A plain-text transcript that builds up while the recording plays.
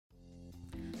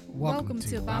Welcome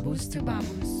to Babus to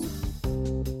Babus.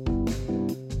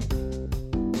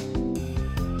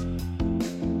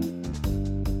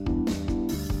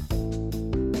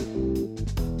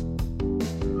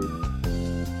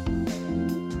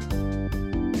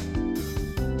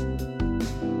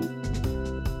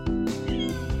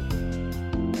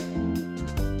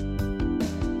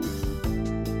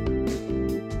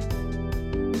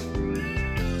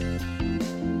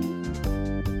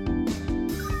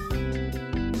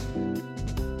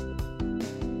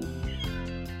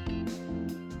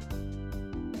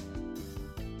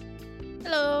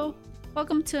 Hello,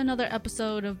 welcome to another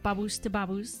episode of Babus to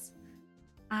Babus.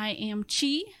 I am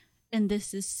Chi, and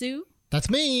this is Sue. That's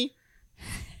me.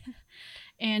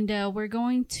 And we're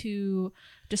going to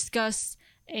discuss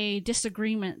a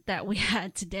disagreement that we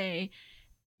had today,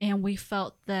 and we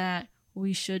felt that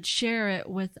we should share it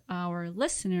with our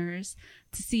listeners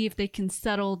to see if they can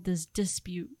settle this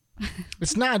dispute.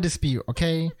 It's not a dispute,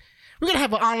 okay? We're going to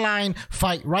have an online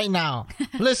fight right now.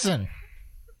 Listen.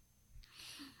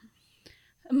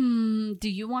 Do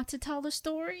you want to tell the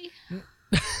story?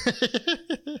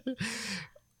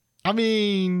 I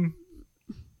mean,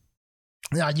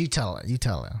 yeah, you tell it. You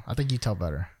tell it. I think you tell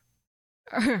better.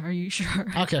 Are you sure?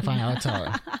 Okay, fine. I'll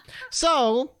tell it.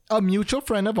 So, a mutual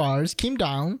friend of ours came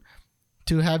down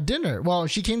to have dinner. Well,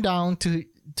 she came down to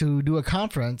do a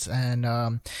conference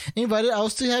and invited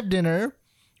us to have dinner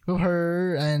with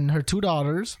her and her two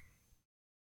daughters.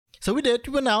 So we did.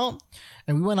 We went out,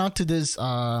 and we went out to this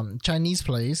Chinese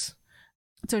place.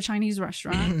 To a Chinese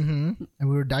restaurant. And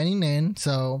we were dining in.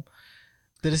 So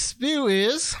the dispute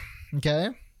is, okay.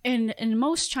 And in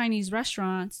most Chinese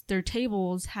restaurants, their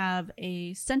tables have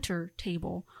a center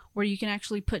table where you can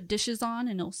actually put dishes on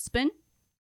and it'll spin.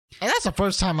 And that's the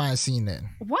first time I've seen it.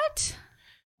 What?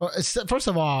 Well, first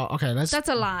of all, okay, That's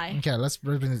a lie. Okay, let's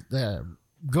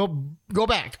go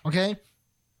back, okay?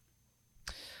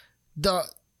 The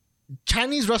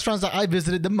Chinese restaurants that I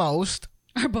visited the most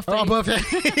Or buffet. are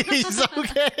buffets,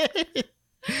 okay?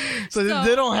 So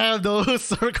they don't have those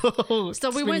circles. So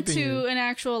we went to an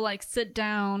actual like sit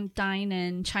down, dine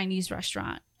in Chinese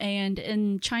restaurant. And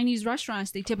in Chinese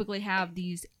restaurants, they typically have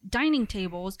these dining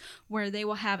tables where they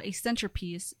will have a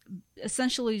centerpiece,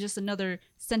 essentially just another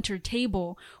center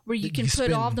table where you can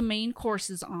put all the main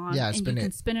courses on, and you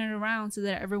can spin it around so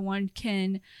that everyone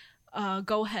can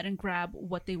go ahead and grab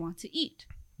what they want to eat.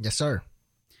 Yes, sir.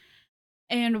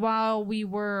 And while we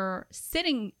were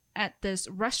sitting at this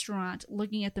restaurant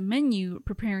looking at the menu,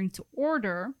 preparing to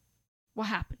order, what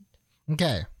happened?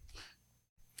 Okay.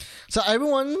 So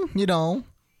everyone,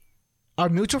 our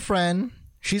mutual friend,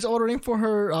 she's ordering for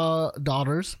her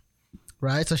daughters,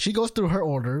 right? So she goes through her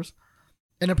orders.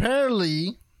 And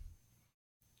apparently,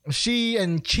 she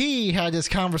and Chi had this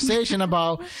conversation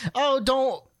about,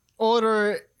 don't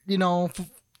order,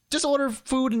 just order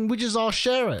food and we just all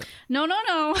share it. No,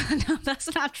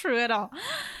 that's not true at all.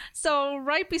 So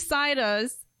right beside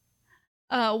us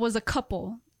was a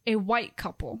couple, a white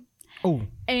couple. Oh.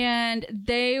 And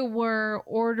they were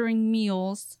ordering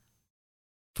meals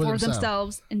for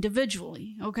themselves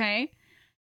individually, okay?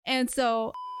 And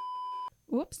so,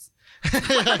 whoops.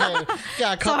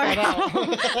 Gotta cut that out.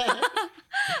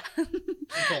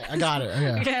 Okay, I got it.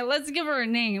 Okay, let's give her a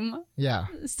name. Yeah.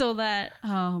 So that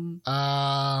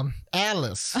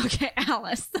Alice. Okay,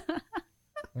 Alice.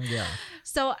 Yeah.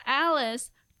 So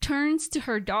Alice turns to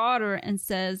her daughter and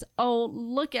says, "Oh,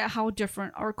 look at how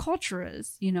different our culture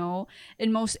is.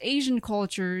 In most Asian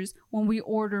cultures, when we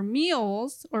order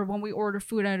meals or when we order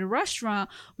food at a restaurant,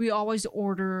 we always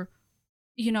order,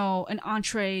 an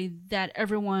entree that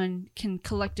everyone can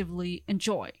collectively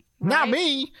enjoy." Right? Not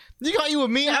me. You got you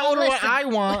with me. I order what I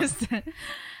want. Listen.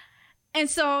 And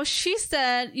so she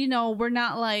said, we're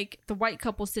not like the white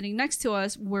couple sitting next to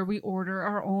us where we order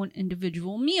our own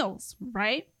individual meals,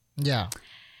 right? Yeah.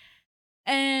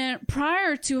 And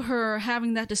prior to her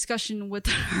having that discussion with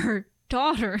her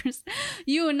daughters,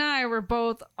 you and I were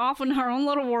both off in our own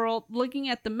little world looking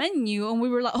at the menu, and we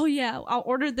were like, oh yeah, I'll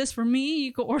order this for me.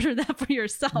 You can order that for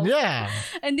yourself. Yeah.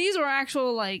 And these were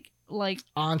actual like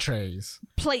entrees.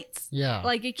 Plates. Yeah.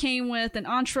 Like it came with an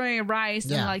entree, rice,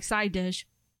 and like side dish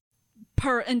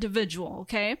per individual,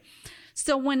 okay?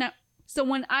 So when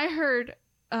I heard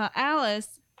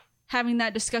Alice having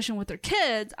that discussion with her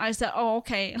kids, I said, oh,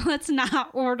 okay, let's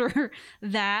not order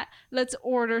that. Let's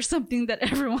order something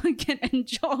that everyone can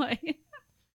enjoy.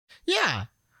 Yeah.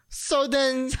 So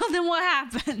then what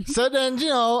happened? So then,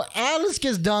 Alice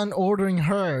gets done ordering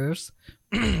hers,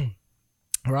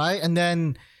 right? And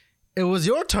then it was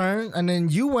your turn, and then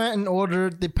you went and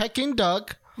ordered the Peking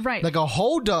duck Right. Like a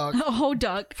whole duck A whole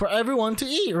duck. for everyone to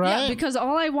eat, right? Yeah, because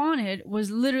all I wanted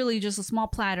was literally just a small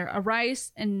platter, of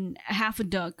rice and half a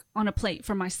duck on a plate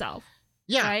for myself.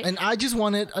 Yeah, right? and I just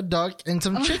wanted a duck and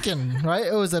some chicken, right?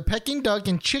 It was a Peking duck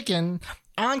and chicken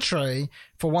entree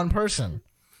for one person,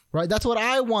 right? That's what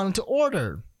I wanted to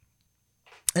order.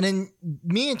 And then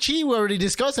me and Chi were already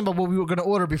discussing about what we were going to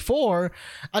order before.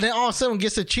 And then all of a sudden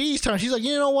gets the cheese turn. She's like,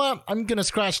 you know what? I'm going to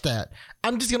scratch that.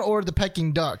 I'm just going to order the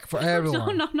Peking duck for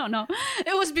everyone. No.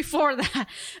 It was before that.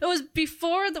 It was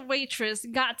before the waitress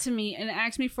got to me and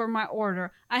asked me for my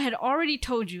order. I had already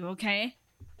told you, okay?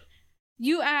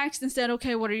 You asked and said,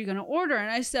 okay, what are you going to order?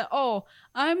 And I said, oh,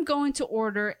 I'm going to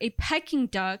order a Peking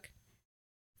duck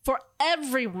for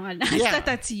everyone. I said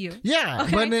that to you. Yeah,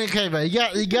 okay? But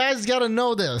you guys got to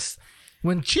know this.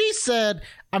 When she said,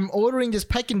 I'm ordering this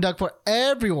Peking duck for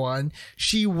everyone,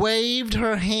 she waved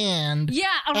her hand. Yeah,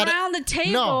 around the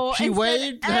table. No, she and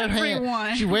waved said her everyone.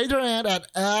 hand. She waved her hand at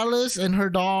Alice and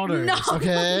her daughters.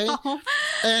 Okay? No.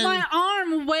 And my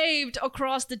arm waved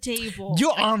across the table.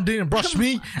 your arm didn't brush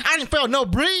me. I didn't feel no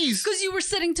breeze. Because you were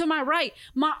sitting to my right.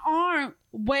 My arm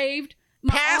waved.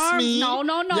 My Past arm, me. No.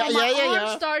 Yeah, my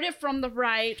arm started from the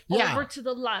right Yeah. over to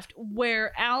the left,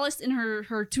 where Alice and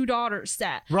her two daughters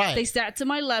sat. Right. They sat to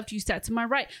my left. You sat to my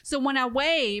right. So when I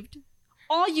waved,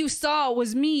 all you saw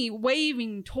was me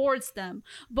waving towards them.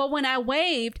 But when I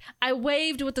waved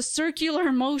with a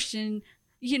circular motion,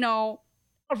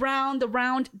 around the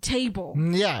round table.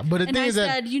 Yeah, but the And thing I is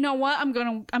that said, you know what? I'm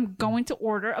going to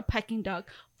order a Peking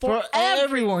duck for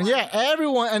everyone. Yeah,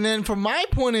 everyone. And then from my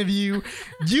point of view,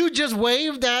 you just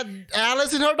waved at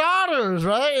Alice and her daughters,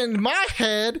 right? In my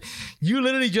head, you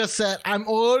literally just said, I'm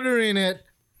ordering it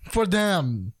for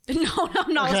them. No.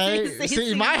 Okay?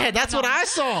 See, in my head, that's what I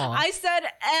saw. I said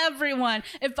everyone.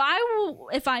 If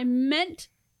I meant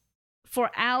for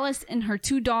Alice and her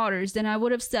two daughters, then I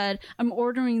would have said, I'm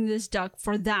ordering this duck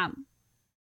for them.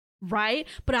 Right?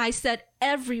 But I said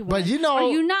everyone. But are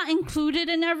you not included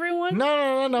in everyone?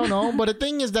 No. But the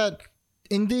thing is that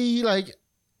in the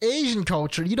Asian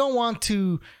culture, you don't want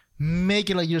to make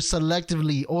it like you're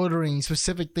selectively ordering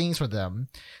specific things for them.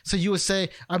 So you would say,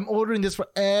 I'm ordering this for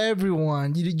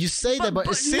everyone. You say that,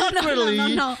 but secretly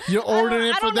you're ordering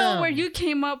it for them. I don't know where you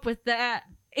came up with that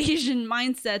Asian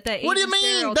mindset. What do you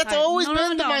mean? That's always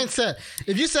been the mindset.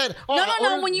 If you said,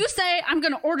 no. When you say I'm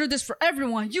gonna order this for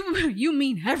everyone, you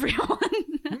mean everyone.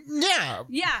 Yeah.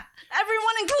 Yeah.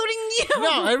 Everyone, including you.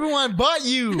 No, everyone but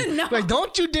you. No. Like,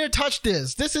 don't you dare touch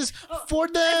this. This is for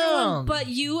them. Everyone but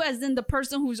you, as in the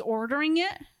person who's ordering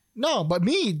it. No, but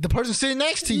me, the person sitting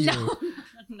next to you.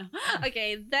 No.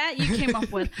 Okay, that you came up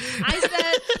with.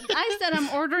 I said I'm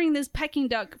ordering this Peking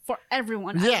duck for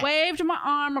everyone. Yeah. I waved my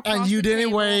arm across the table. And you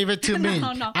didn't wave it to me.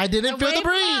 No. I didn't feel the waved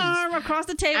my breeze. arm across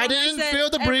the table. I didn't feel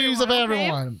the breeze of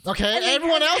everyone. Okay?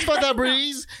 Everyone else felt that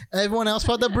breeze. Everyone else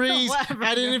felt the breeze.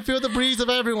 I didn't feel the breeze of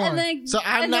everyone. So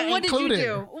I'm not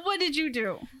included. What did you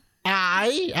do?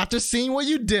 I, after seeing what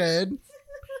you did,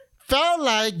 felt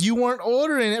like you weren't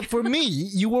ordering it for me.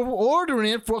 You were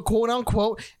ordering it for quote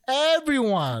unquote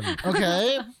everyone.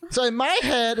 Okay? So in my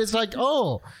head, it's like,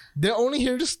 oh, they're only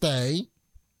here to stay.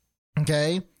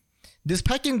 Okay? This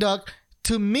Peking duck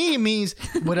to me means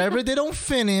whatever they don't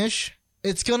finish,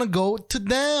 it's gonna go to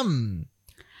them.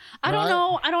 I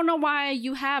don't know why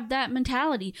you have that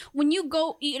mentality. When you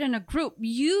go eat in a group,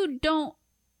 you don't,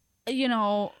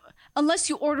 unless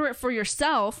you order it for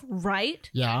yourself, right?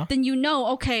 Yeah. Then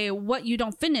okay, what you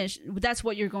don't finish, that's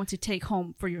what you're going to take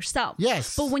home for yourself.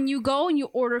 Yes. But when you go and you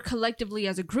order collectively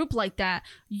as a group like that,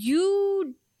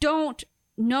 you don't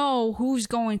know who's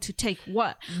going to take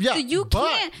what. Yeah, so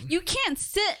you can't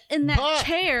sit in that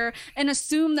chair and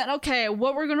assume that, okay,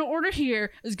 what we're going to order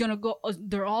here is going to go,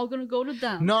 they're all going to go to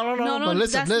them. No. But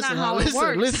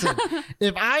listen.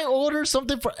 If I order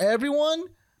something for everyone,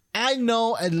 I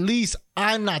know at least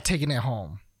I'm not taking it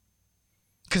home.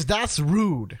 Because that's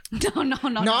rude. No.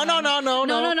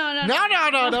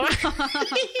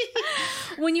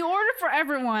 When you order for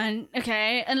everyone,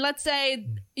 okay, and let's say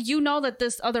you know that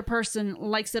this other person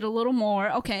likes it a little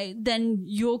more, okay, then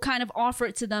you'll kind of offer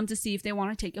it to them to see if they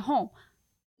want to take it home.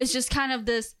 It's just kind of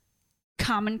this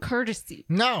common courtesy.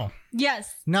 No.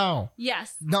 Yes. No.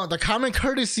 Yes. No, the common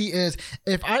courtesy is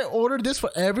if I order this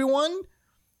for everyone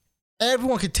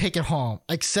could take it home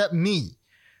except me.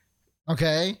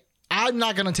 Okay? I'm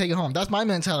not going to take it home. That's my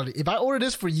mentality. If I order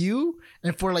this for you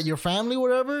and for your family,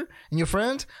 whatever, and your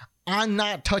friends, I'm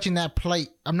not touching that plate.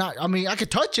 I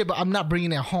could touch it, but I'm not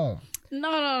bringing it home.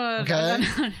 No. Okay,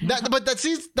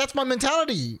 that's my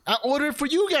mentality. I ordered for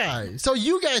you guys, so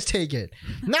you guys take it.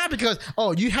 Not because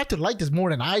you have to like this more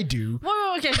than I do.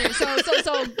 Whoa, okay.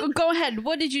 So go ahead.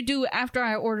 What did you do after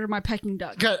I ordered my Peking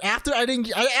duck? Okay, after I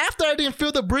didn't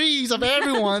feel the breeze of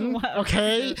everyone.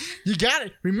 Okay, you got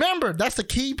it. Remember, that's the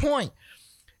key point.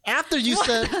 After you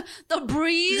said the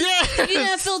breeze, yes. You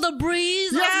didn't feel the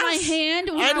breeze off my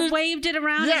hand when I waved it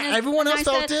around. Yeah, everyone else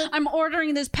felt it. I'm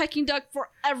ordering this Peking duck for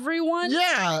everyone.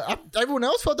 Yeah, everyone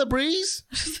else felt the breeze.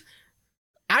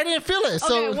 I didn't feel it.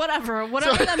 So okay, whatever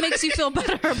that makes you feel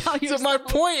better about yourself. So my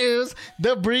point is,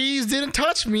 the breeze didn't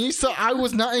touch me, so I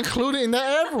was not included in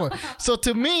that everyone. So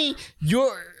to me,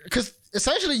 because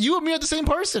essentially you and me are the same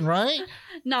person, right?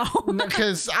 No,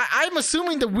 because I'm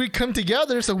assuming that we come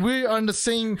together, so we're on the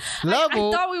same level.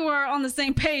 I thought we were on the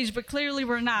same page, but clearly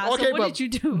we're not. Okay, so what did you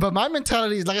do? But my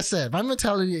mentality is, like I said,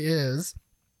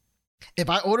 if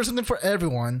I order something for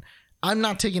everyone, I'm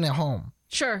not taking it home.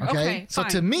 Sure. Okay. So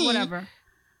fine, to me,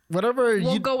 whatever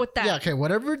we'll go with that. Yeah. Okay.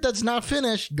 Whatever that's not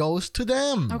finished goes to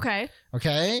them. Okay.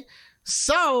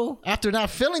 So after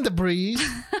not feeling the breeze,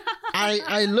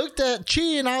 I looked at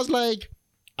Chi and I was like,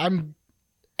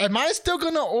 Am I still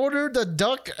gonna order the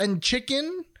duck and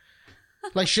chicken?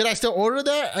 Like, should I still order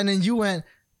that? And then you went,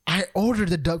 I ordered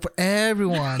the duck for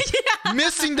everyone. Yeah.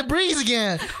 Missing the breeze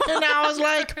again. And I was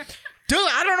like, dude,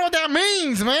 I don't know what that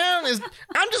means, man.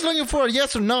 I'm just looking for a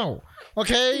yes or no.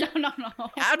 Okay? No.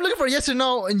 I'm looking for a yes or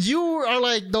no, and you are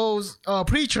like those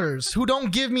preachers who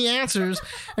don't give me answers.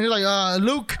 And you're like,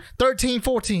 Luke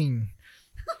 13:14.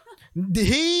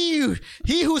 He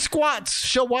who squats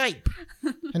shall wipe.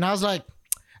 And I was like,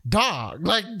 dog,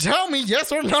 like, tell me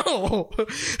yes or no.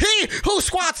 He who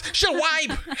squats shall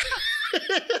wipe.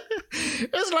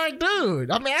 It's like, dude,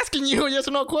 I'm asking you a yes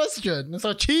or no question. And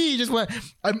so Chi just went,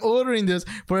 I'm ordering this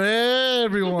for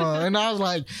everyone. And I was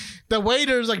like, the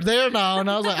waiter's like there now. And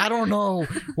I was like, I don't know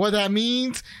what that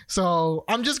means. So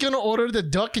I'm just going to order the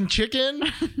duck and chicken.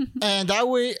 And that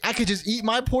way I could just eat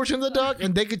my portion of the duck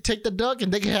and they could take the duck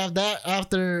and they could have that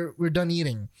after we're done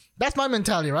eating. That's my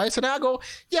mentality, right? So now I go,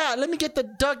 yeah, let me get the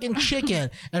duck and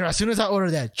chicken. And as soon as I order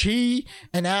that, Chi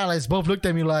and Alice both looked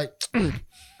at me like,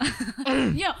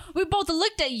 yeah, we both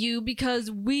looked at you because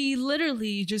we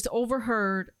literally just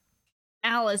overheard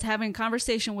Alice having a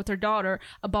conversation with her daughter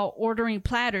about ordering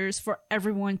platters for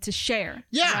everyone to share.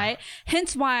 Yeah. Right?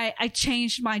 Hence why I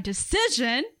changed my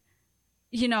decision.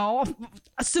 You know,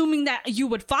 assuming that you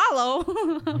would follow.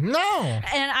 No.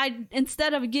 And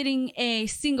instead of getting a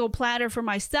single platter for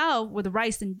myself with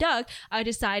rice and duck, I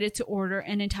decided to order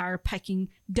an entire Peking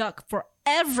duck for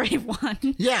everyone.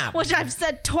 Yeah. Which I've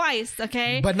said twice,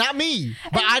 okay? But not me.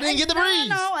 But I didn't get the breeze.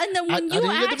 No. And then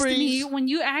when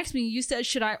you asked me, you said,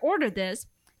 should I order this?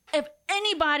 If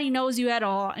anybody knows you at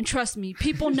all, and trust me,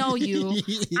 people know you,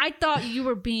 I thought you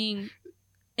were being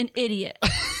an idiot.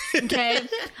 Okay,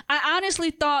 I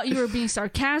honestly thought you were being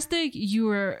sarcastic. You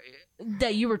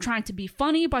were trying to be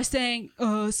funny by saying,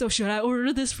 so should I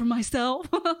order this for myself?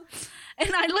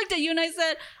 And I looked at you and I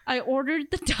said, I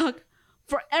ordered the duck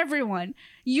for everyone.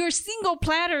 Your single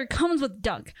platter comes with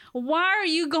duck. Why are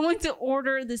you going to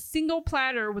order the single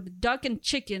platter with duck and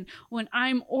chicken when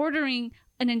I'm ordering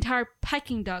an entire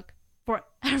Peking duck for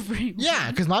everyone?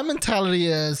 Yeah, because my mentality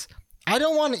is, I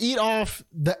don't want to eat off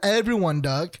the everyone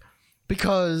duck.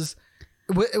 Because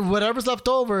whatever's left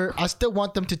over, I still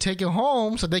want them to take it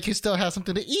home so they can still have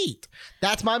something to eat.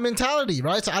 That's my mentality,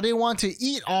 right? So I didn't want to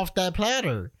eat off that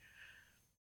platter.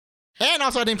 And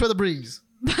also I didn't feel the breeze.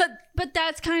 But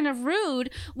that's kind of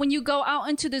rude when you go out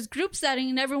into this group setting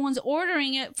and everyone's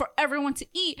ordering it for everyone to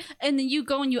eat. And then you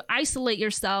go and you isolate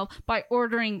yourself by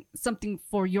ordering something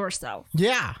for yourself.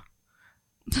 Yeah.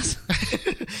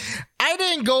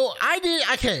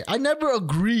 I never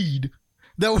agreed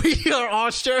that we are all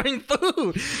sharing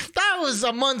food. That was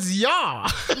amongst y'all.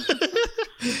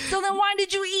 So then why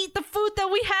did you eat the food that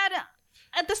we had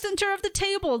at the center of the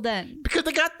table then? Because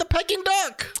they got the Peking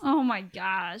duck. Oh my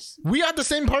gosh. We are the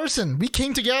same person. We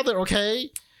came together, okay?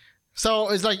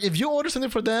 So it's like, if you order something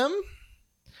for them,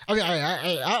 I mean,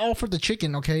 I offered the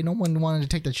chicken, okay? No one wanted to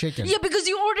take the chicken. Yeah, because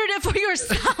you ordered it for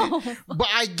yourself. But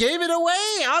I gave it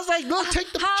away. I was like, look,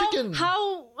 take the chicken.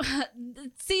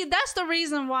 See, that's the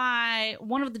reason why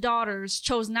one of the daughters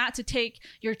chose not to take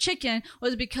your chicken,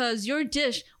 was because your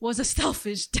dish was a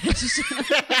selfish dish.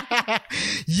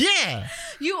 Yeah.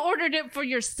 You ordered it for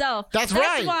yourself. That's right.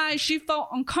 That's why she felt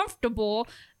uncomfortable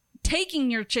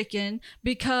taking your chicken,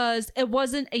 because it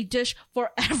wasn't a dish for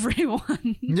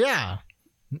everyone. Yeah.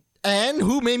 And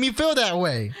who made me feel that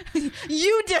way?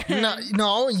 You did.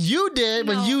 No, you did,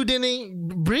 but you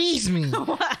didn't breeze me.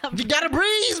 You gotta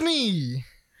breeze me.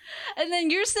 And then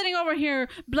you're sitting over here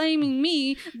blaming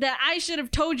me that I should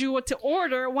have told you what to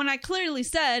order when I clearly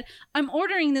said I'm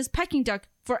ordering this Peking duck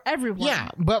for everyone. Yeah,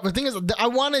 but the thing is, I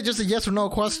wanted just a yes or no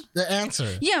question, the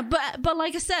answer. Yeah, but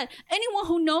like I said, anyone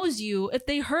who knows you, if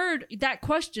they heard that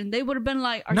question, they would have been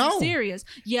like, "Are you serious?"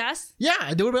 Yes.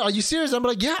 Yeah, they would have been, "Are you serious?" I'm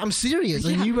like, "Yeah, I'm serious,"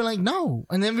 and you were like, "No,"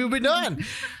 and then we'd be done.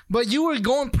 But you were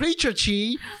going preacher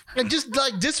chi and just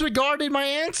like disregarded my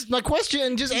answer, my question,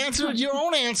 and just answered your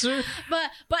own answer.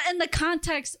 But in the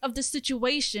context of the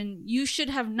situation, you should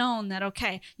have known that.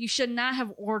 Okay, you should not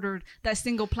have ordered that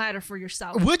single platter for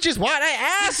yourself. Which is what I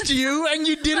asked you, and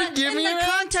you didn't give me an answer. In the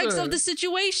context of the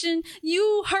situation,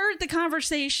 you heard the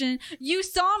conversation. You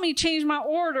saw me change my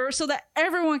order so that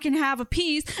everyone can have a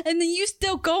piece, and then you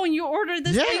still go and you order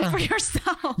this thing for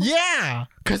yourself. Yeah,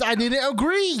 because I didn't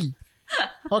agree.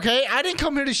 Okay, I didn't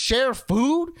come here to share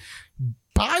food.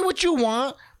 Buy what you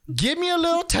want, give me a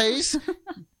little taste,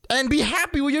 and be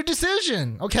happy with your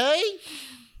decision. Okay,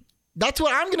 that's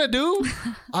what I'm gonna do.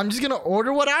 I'm just gonna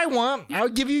order what I want. I'll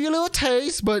give you a little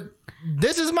taste, but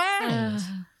this is mine.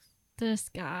 This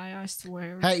guy, I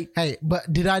swear. Hey,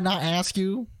 but did I not ask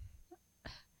you?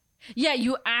 Yeah,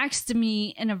 you asked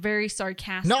me in a very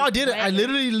sarcastic No, I didn't. way. I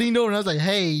literally leaned over and I was like,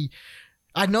 "Hey,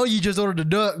 I know you just ordered a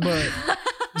duck, but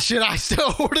should I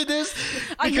still order this?"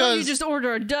 Because, I know you just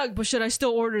ordered a duck, but should I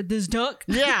still order this duck?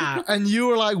 Yeah, and you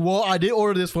were like, "Well, I did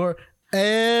order this for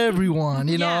everyone,"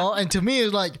 you know? And to me,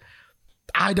 it's like,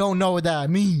 I don't know what that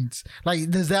means. Like,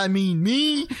 does that mean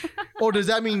me? Or does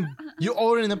that mean you're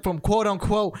ordering them from quote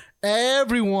unquote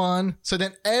everyone so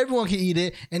then everyone can eat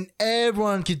it and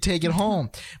everyone can take it home?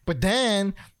 But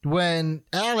then when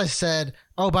Alice said,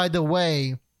 "Oh, by the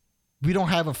way, we don't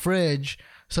have a fridge,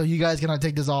 so you guys cannot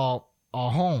take this all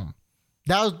home."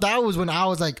 That was when I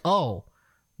was like, "Oh,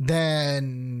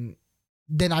 then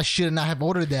I should not have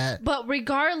ordered that." But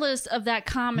regardless of that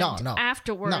comment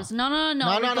afterwards,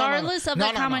 regardless of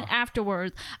that comment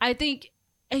afterwards, I think,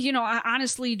 I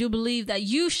honestly do believe that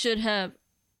you should have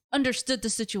understood the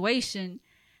situation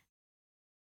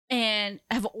and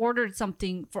have ordered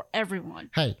something for everyone.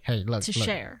 Hey, look,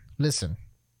 share. Listen.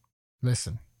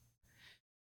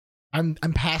 I'm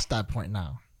past that point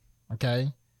now.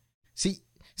 Okay? See,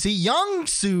 young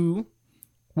Sue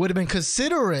would have been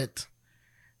considerate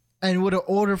and would have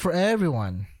ordered for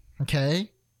everyone.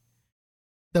 Okay?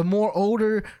 The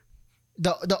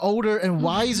older and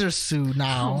wiser Sue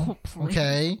now,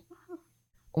 okay,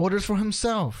 orders for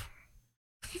himself.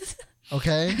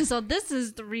 Okay? So this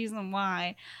is the reason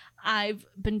why I've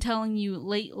been telling you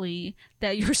lately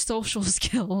that your social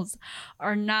skills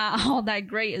are not all that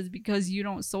great, is because you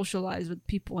don't socialize with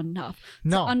people enough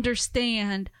to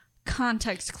understand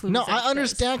context clues. No, I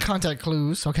understand context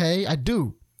clues, okay? I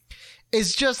do.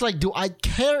 It's just like, do I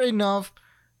care enough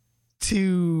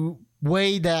to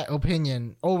weigh that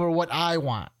opinion over what I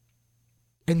want?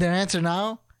 And the answer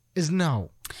now is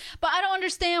no. But I don't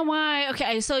understand why.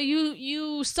 Okay, so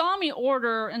you saw me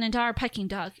order an entire Peking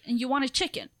duck and you wanted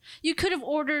chicken. You could have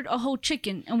ordered a whole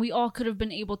chicken and we all could have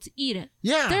been able to eat it.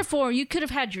 Yeah. Therefore, you could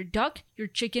have had your duck, your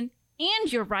chicken,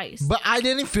 and your rice. But I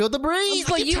didn't feel the breeze.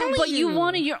 But you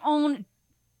wanted your own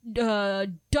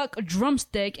duck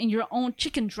drumstick and your own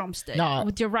chicken drumstick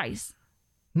with your rice.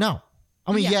 No.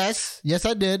 I mean, yes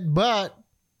I did, but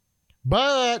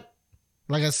like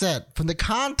I said, from the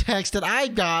context that I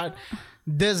got,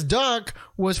 this duck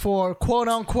was for quote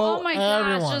unquote oh my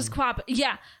everyone. Gosh, just quap.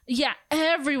 Yeah,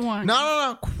 everyone.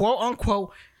 No, quote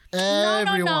unquote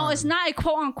everyone. No, it's not a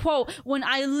quote unquote. When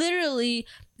I literally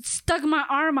stuck my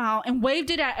arm out and waved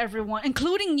it at everyone,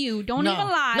 including you. Don't even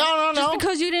lie. No. Just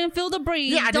because you didn't feel the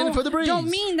breeze. Yeah, I didn't feel the breeze. Don't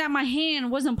mean that my hand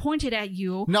wasn't pointed at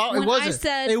you. No, it wasn't. I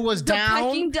said it was the down.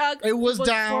 Peking duck it was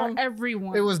down for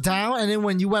everyone. It was down, and then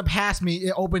when you went past me,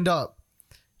 it opened up.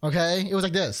 Okay, it was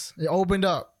like this. It opened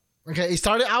up. Okay, it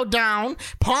started out down,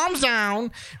 palms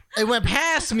down. It went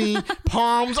past me,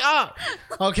 palms up.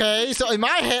 Okay, so in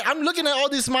my head, I'm looking at all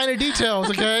these minor details.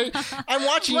 Okay, I'm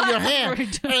watching your hand,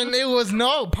 and it was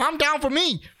palm down for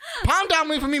me. Palm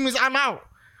down for me means I'm out.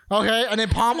 Okay, and then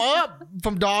palm up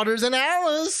from Daughters and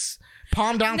Alice.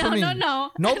 Palm down for me.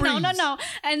 No breeze. No.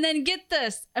 And then get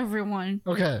this, everyone.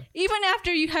 Okay. Even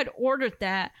after you had ordered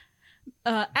that,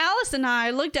 Alice and I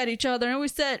looked at each other and we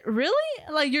said, "Really?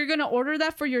 Like, you're gonna order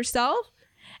that for yourself?"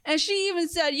 And she even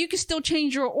said, "You can still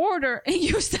change your order," and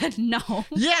you said no.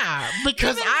 Yeah,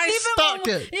 because I stuck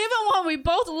it. Even when we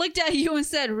both looked at you and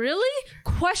said, "Really?"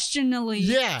 questioningly,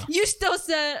 yeah, you still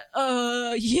said,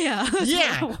 yeah.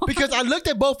 Yeah, because I looked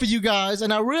at both of you guys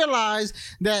and I realized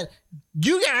that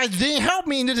you guys didn't help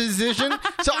me in the decision,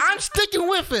 so I'm sticking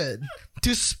with it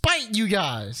to spite you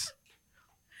guys.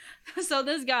 So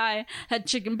this guy had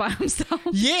chicken by himself.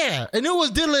 Yeah, and it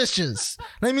was delicious.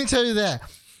 Let me tell you that.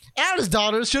 Alice's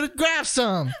daughter should have grabbed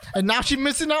some, and now she's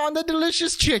missing out on the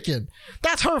delicious chicken.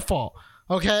 That's her fault,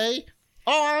 okay?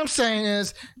 All I'm saying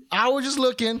is, I was just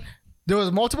looking. There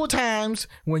was multiple times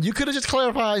when you could have just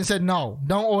clarified and said, no,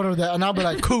 don't order that. And I'll be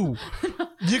like, cool.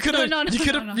 You could have,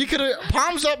 you could have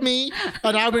palms up me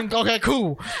and I've been, okay,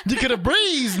 cool. You could have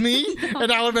breezed me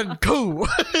and I would have been cool.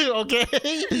 Okay.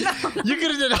 You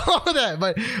could have did all of that.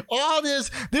 But all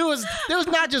this, there was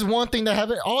not just one thing that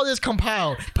happened. All this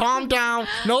compiled. Palm down,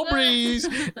 no breeze,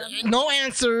 no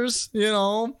answers,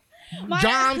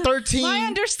 John 13. My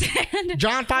understanding.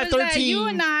 John 5:13. You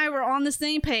and I were on the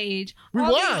same page.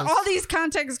 All these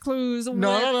context clues.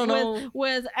 No.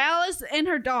 With Alice and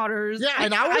her daughters. Yeah,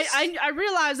 and I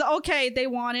realized that, okay, they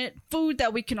wanted food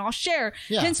that we can all share.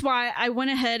 Yeah. Hence why I went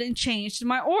ahead and changed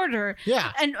my order.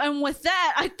 Yeah. And with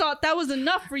that, I thought that was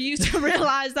enough for you to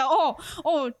realize that,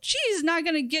 she's not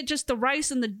going to get just the rice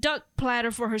and the duck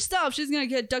platter for herself. She's going to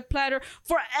get a duck platter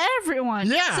for everyone.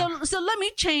 Yeah. So let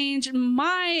me change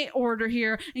my order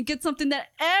here and get something that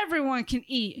everyone can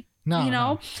eat.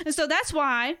 No. And so that's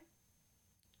why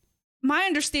my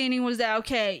understanding was that,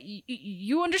 okay,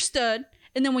 you understood,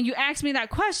 and then when you asked me that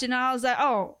question, I was like,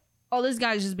 oh, this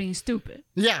guy's just being stupid.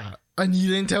 Yeah, and you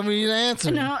didn't tell me the answer.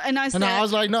 And I said, and I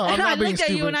was like, no, I'm not being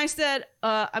stupid. I looked at you and I said,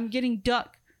 I'm getting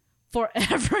duck for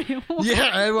everyone.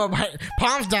 Yeah, everyone,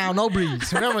 palms down, no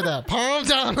breeze. Remember that. Palms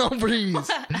down, no breeze.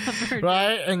 Whatever.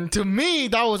 Right? And to me,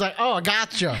 that was like, oh, I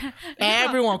gotcha.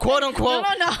 Everyone, quote unquote.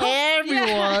 No.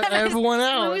 Everyone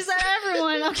else. We said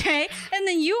everyone, okay. And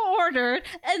then you ordered,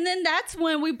 and then that's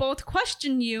when we both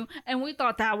questioned you, and we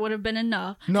thought that would have been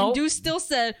enough. No. And you still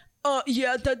said,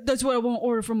 yeah, that's what I want to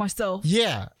order for myself.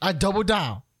 Yeah, I doubled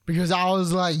down because I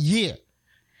was like, yeah.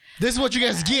 This is what you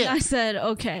guys get. And I said,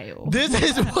 okay. This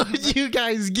is what you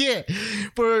guys get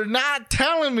for not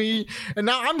telling me, and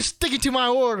now I'm sticking to my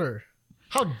order.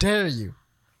 How dare you?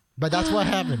 But that's what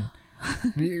happened.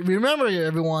 Remember,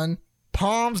 everyone,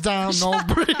 palms down, no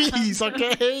breeze,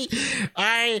 okay?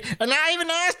 I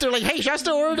even asked her, like, hey, should I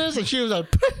still order this? And she was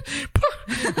like,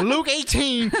 Luke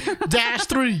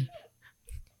 18-3.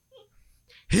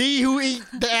 He who eat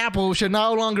the apple should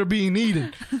no longer be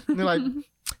eaten. And they're like,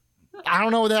 I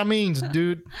don't know what that means,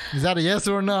 dude. Is that a yes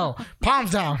or a no? Palms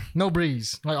down, no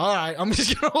breeze. Like, all right, I'm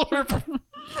just gonna order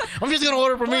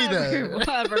for me then.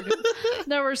 Whatever.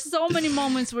 There were so many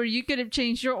moments where you could have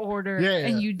changed your order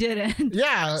and you didn't.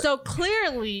 Yeah. So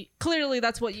clearly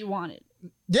that's what you wanted.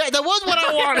 Yeah, that was what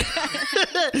I wanted.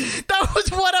 That was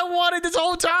what I wanted this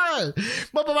whole time.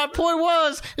 But my point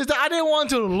is that I didn't want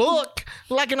to look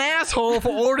like an asshole for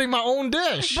ordering my own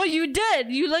dish. But you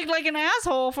did. You looked like an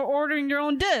asshole for ordering your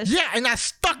own dish. Yeah, and I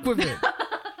stuck with it.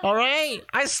 All right?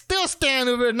 I still stand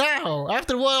with it now.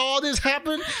 After what all this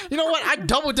happened, you know what? I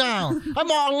double down.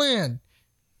 I'm all in.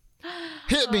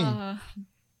 Hit me. I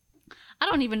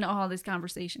don't even know how this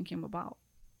conversation came about.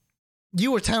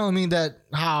 You were telling me that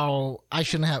how I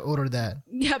shouldn't have ordered that.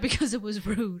 Yeah, because it was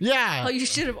rude. Yeah. How you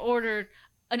should have ordered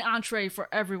an entree for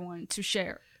everyone to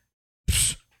share.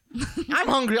 I'm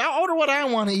hungry. I'll order what I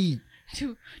want to eat.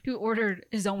 Who ordered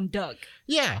his own duck.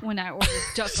 Yeah. When I ordered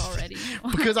duck already.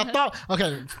 Because I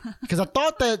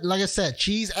thought that, like I said,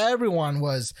 cheese everyone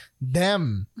was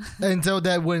them. And so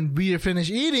that when we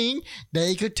finished eating,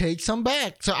 they could take some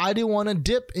back. So I didn't want to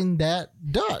dip in that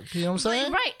duck. You know what I'm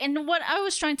saying? Right. And what I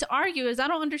was trying to argue is I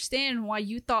don't understand why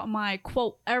you thought my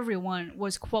quote everyone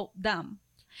was quote them.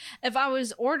 If I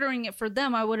was ordering it for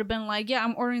them, I would have been like, yeah,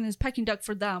 I'm ordering this Peking duck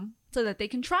for them so that they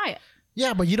can try it.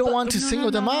 Yeah, but you don't want to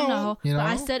single them out. No. You know? But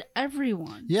I said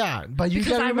everyone. Yeah, but you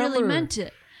gotta remember. Because I really meant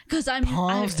it. Because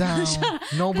palms down,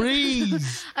 no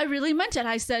breeze. I really meant it.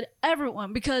 I said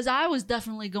everyone because I was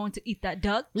definitely going to eat that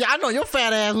duck. Yeah, I know your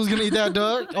fat ass was gonna eat that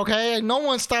duck. Okay, no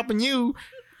one's stopping you.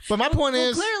 But my point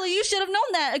is, clearly you should have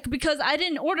known that because I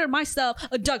didn't order myself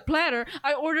a duck platter.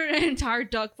 I ordered an entire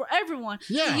duck for everyone.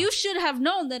 Yeah, so you should have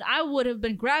known that I would have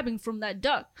been grabbing from that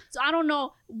duck. So I don't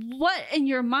know what in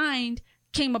your mind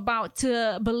came about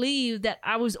to believe that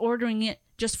I was ordering it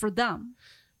just for them.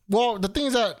 Well, the thing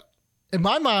is that in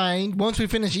my mind, once we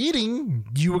finish eating,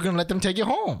 you were going to let them take it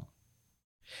home.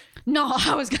 No,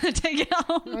 I was going to take it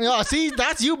home. Yeah, see,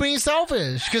 that's you being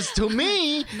selfish. Because to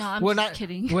me, no, I'm just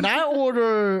kidding. When I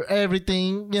order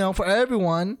everything, for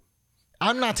everyone,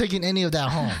 I'm not taking any of that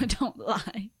home. Don't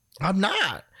lie. I'm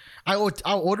not. I'll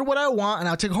order what I want and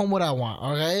I'll take home what I want,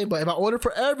 okay? But if I order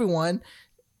for everyone,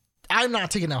 I'm not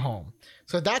taking it home.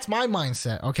 So that's my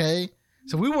mindset, okay?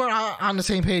 So we weren't on the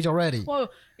same page already. Well,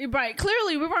 right.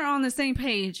 Clearly, we weren't on the same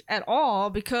page at all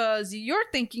because your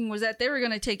thinking was that they were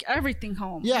going to take everything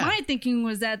home. Yeah. My thinking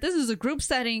was that this is a group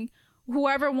setting.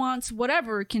 Whoever wants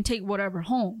whatever can take whatever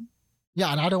home.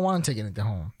 Yeah, and I don't want to take anything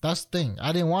home. That's the thing.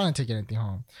 I didn't want to take anything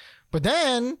home. But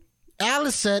then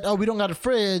Alice said, oh, we don't got a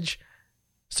fridge,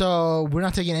 so we're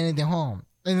not taking anything home.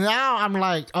 And now I'm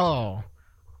like, oh,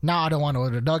 now I don't want to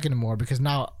order the duck anymore because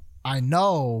now I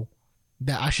know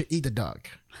that I should eat the duck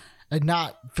and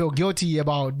not feel guilty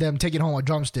about them taking home a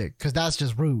drumstick because that's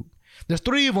just rude. There's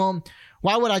 3 of them.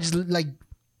 Why would I just like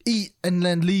eat and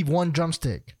then leave 1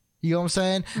 drumstick? You know what I'm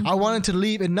saying? Mm-hmm. I wanted to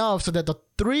leave enough so that the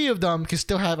 3 of them can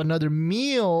still have another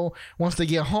meal once they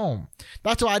get home.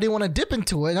 That's why I didn't want to dip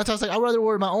into it. And that's why I was like, I'd rather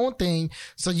order my own thing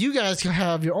so you guys can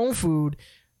have your own food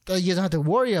that you guys don't have to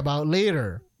worry about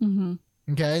later. Mm-hmm.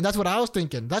 Okay? And that's what I was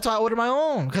thinking. That's why I ordered my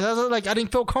own. Because I was like, I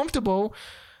didn't feel comfortable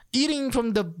eating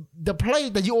from the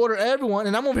plate that you order everyone.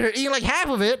 And I'm over here eating like half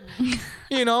of it.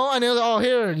 You know? And they're like, oh,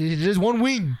 here, there's 1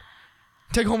 wing.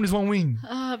 Take home this 1 wing.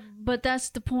 But that's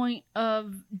the point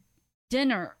of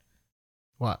dinner.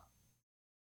 What?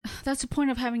 That's the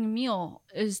point of having a meal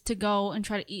is to go and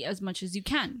try to eat as much as you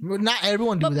can. Well, not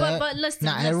everyone do that. But listen.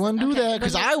 Not everyone do that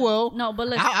because I will. No, but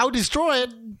listen. I'll destroy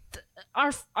it.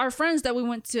 Our friends that we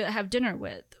went to have dinner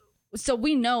with, so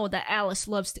we know that Alice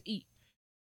loves to eat.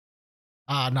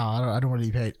 No, I don't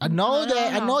really pay. I know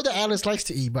that Alice likes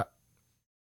to eat, but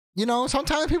you know,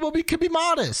 sometimes people could be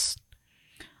modest.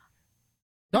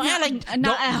 Don't act like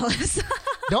Alice.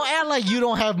 Don't act like you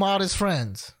don't have modest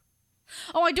friends.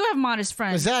 Oh, I do have modest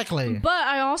friends. Exactly. But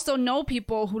I also know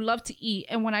people who love to eat,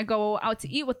 and when I go out to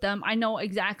eat with them, I know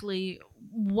exactly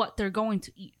what they're going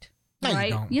to eat. No, right?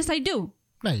 you don't. Yes, I do.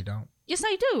 No, you don't. Yes,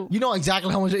 I do. You know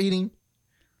exactly how much you're eating?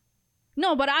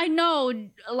 No, but I know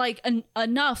like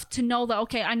enough to know that,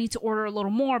 okay, I need to order a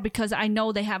little more because I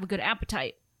know they have a good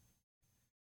appetite.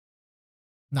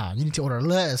 Nah, you need to order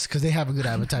less because they have a good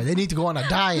appetite. They need to go on a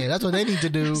diet. That's what they need to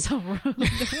do. So rude.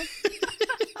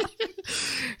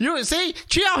 You see,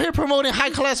 she out here promoting high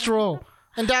cholesterol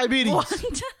and diabetes. What?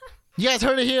 You guys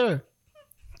heard it here.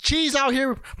 She's out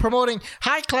here promoting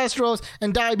high cholesterol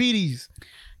and diabetes.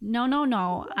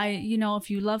 No. If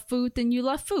you love food, then you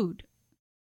love food.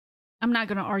 I'm not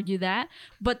gonna argue that.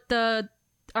 But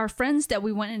our friends that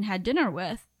we went and had dinner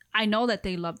with, I know that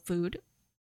they love food,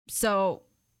 so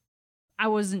I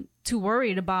wasn't too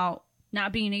worried about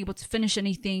not being able to finish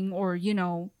anything or, you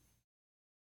know.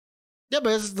 Yeah,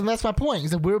 but that's my point.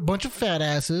 Is that we're a bunch of fat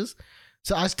asses,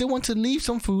 so I still want to leave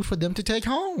some food for them to take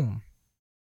home.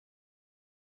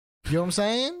 You know what I'm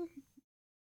saying?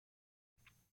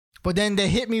 But then they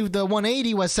hit me with the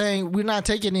 180 was saying, we're not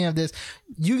taking any of this.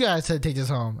 You guys said take this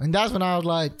home. And that's when I was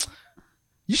like,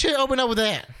 you should open up with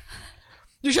that.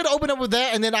 You should have opened up with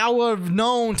that, and then I would have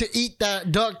known to eat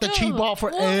that duck that she bought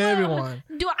for everyone.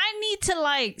 Do I need to,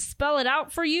 like, spell it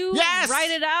out for you? Yes!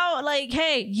 Write it out? Like,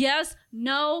 hey, yes,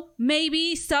 no,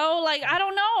 maybe, so? Like, I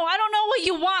don't know. I don't know what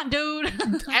you want, dude.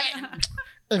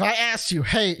 If I asked you,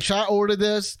 hey, should I order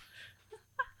this?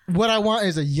 What I want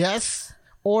is a yes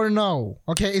or no.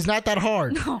 Okay? It's not that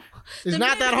hard. No. It's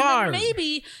not that hard.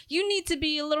 Maybe you need to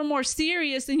be a little more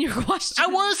serious in your question. I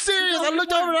was serious. I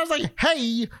looked over and I was like,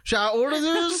 hey, should I order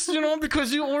this? You know,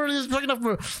 because you ordered this big enough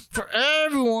for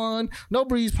everyone. No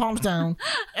breeze, palms down.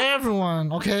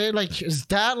 Everyone. Okay? Like, is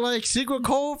that like secret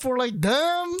code for like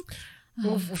them?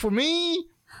 For me?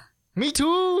 Me too?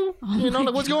 Oh, you know,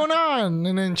 like, what's going on?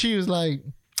 And then she was like,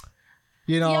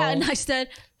 you know. Yeah, and I said,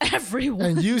 everyone.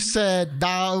 And you said,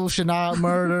 thou should not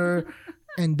murder.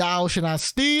 And thou should not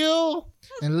steal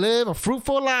and live a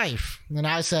fruitful life. And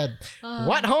I said,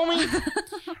 what, homie?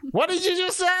 What did you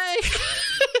just say?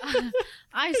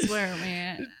 I swear,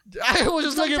 man. I was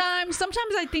just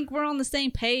sometimes I think we're on the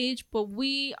same page, but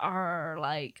we are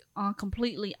like on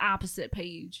completely opposite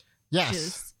page.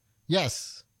 Yes.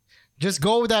 Yes. Just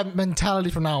go with that mentality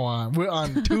from now on. We're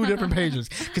on 2 different pages.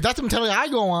 Because that's the mentality I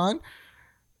go on.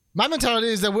 My mentality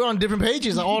is that we're on different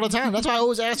pages all the time. That's why I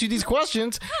always ask you these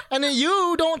questions. And then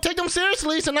you don't take them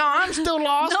seriously. So now I'm still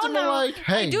lost. No. Like,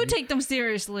 hey. I do take them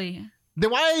seriously. Then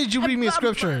why did you read me a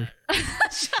scripture? Why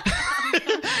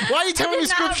are you telling me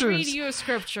scriptures? I did not read you a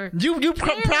scripture. You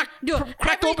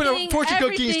cracked open a fortune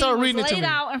cookie and started reading it to me. Laid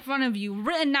out in front of you,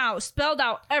 written out, spelled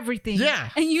out everything. Yeah.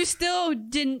 And you still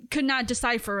could not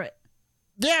decipher it.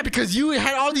 Yeah, because you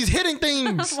had all these hidden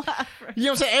things. You know what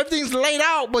I'm saying? Everything's laid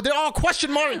out, but they're all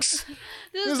question marks.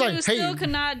 This dude still could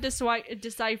not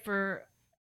decipher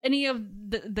any of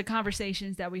the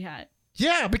conversations that we had.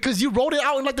 Yeah, because you wrote it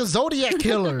out in like the Zodiac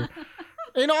Killer.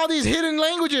 in all these hidden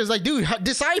languages. Like, dude,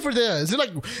 decipher this. They're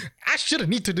like, I shouldn't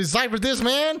need to decipher this,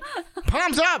 man.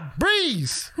 Palms up,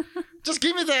 breeze. Just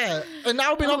give me that, and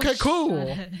I'll be okay,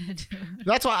 cool.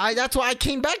 That's why I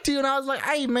came back to you, and I was like,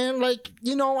 hey, man, like,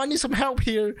 you know, I need some help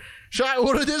here. Should I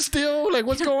order this still? Like,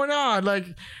 what's going on? Like,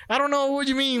 I don't know what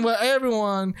you mean, but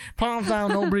everyone, palms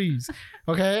down, no breeze.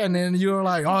 Okay, and then you're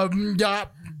like, yeah,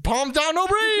 palms down, no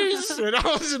breeze. And I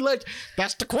was just like,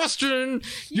 that's the question.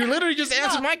 You literally just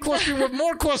answered my question with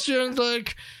more questions,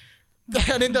 like.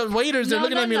 And then the waiters, they're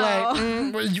looking at me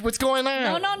like, what's going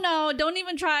on? No. Don't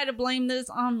even try to blame this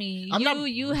on me.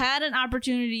 You had an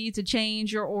opportunity to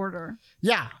change your order.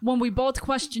 Yeah. When we both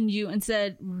questioned you and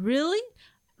said, really?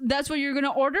 That's what you're going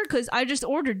to order? Because I just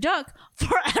ordered duck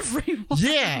for everyone.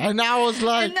 Yeah. And I was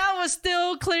like. And that was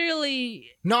still clearly.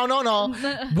 No.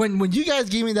 When you guys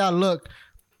gave me that look,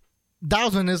 that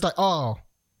was when it's like, oh,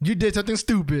 you did something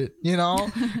stupid, you know?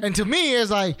 And to me,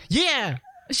 it's like, yeah.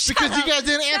 Because you guys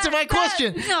didn't answer my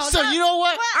question. You know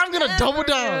what? I'm going to double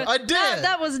down. I did.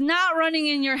 That was not running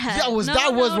in your head. That was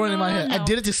running in my head. I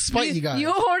did it to spite you guys. You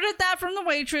ordered that from the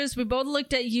waitress. We both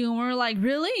looked at you and we were like,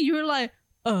 really? You were like,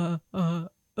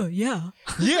 yeah.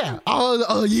 Yeah.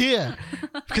 Oh, yeah.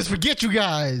 Because forget you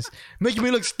guys. Making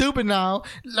me look stupid now.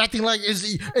 Acting like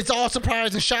it's all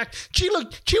surprised and shocked. She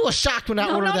was shocked when I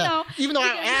ordered that. No. Even though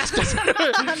I asked her.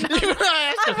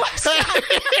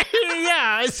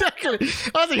 Yeah, exactly.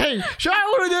 I was like, hey, should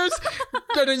I order this?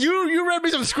 And then you read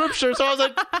me some scripture. So I was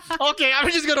like, okay, I'm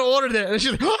just going to order that. And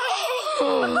she's like,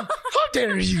 oh, how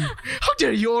dare you? How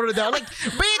dare you order that? I'm like,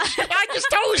 bitch, I just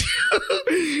told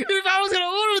you if I was going to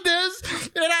order this.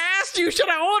 And I asked you, should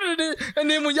I order it? And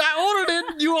then when I ordered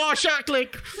it, you all shocked,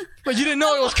 like you didn't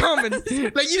know it was coming. Like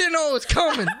you didn't know it was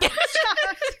coming.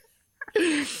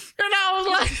 And I was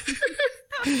like,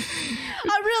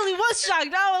 I really was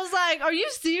shocked. I was like, are you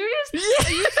serious? Yeah.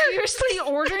 Are you seriously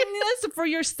ordering this for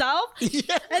yourself?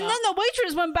 Yeah. And then the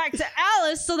waitress went back to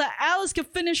Alice so that Alice could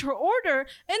finish her order. And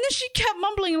then she kept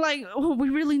mumbling like, oh, we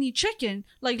really need chicken.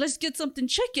 Like, let's get something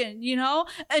chicken, you know?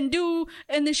 And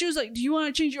then she was like, do you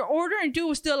want to change your order? And dude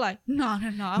was still like, no.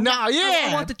 I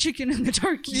want the chicken and the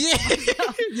turkey.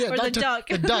 Yeah. Or the duck.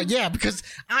 The duck, yeah, because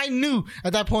I knew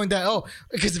at that point that,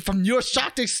 because from your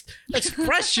shocked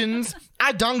expressions,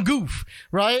 I done goof,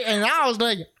 right? And I was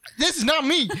like, this is not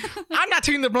me. I'm not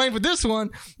taking the blame for this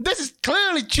one. This is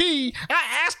clearly Chi.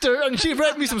 I asked her, and she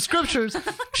read me some scriptures.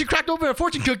 She cracked open a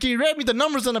fortune cookie, read me the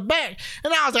numbers on the back,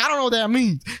 and I was like, I don't know what that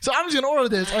means. So I'm just going to order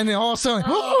this. And then all of a sudden,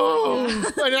 and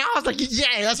then I was like,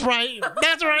 yeah, that's right.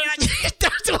 That's right.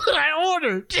 That's what I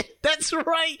ordered. That's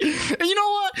right. And you know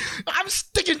what? I'm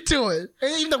sticking to it.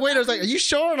 And even the waiter was like, are you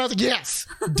sure? And I was like, yes.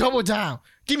 Double down.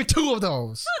 Give me 2 of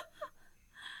those.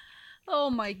 Oh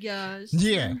my gosh.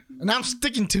 Yeah. And I'm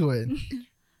sticking to it.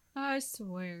 I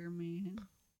swear, man.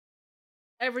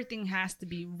 Everything has to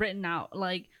be written out,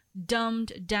 like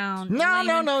dumbed down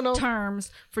no.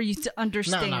 terms for you to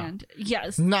understand. No.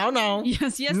 Yes. No.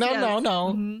 Yes. No.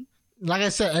 Mm-hmm. Like I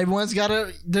said, everyone's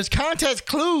there's context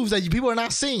clues that people are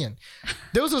not seeing.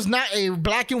 This was not a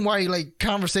black and white like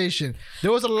conversation. There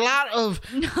was a lot of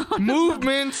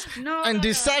movements and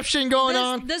deception going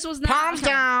on. This was not palms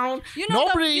down. You know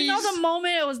the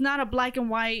moment it was not a black and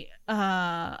white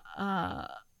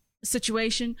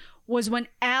situation was when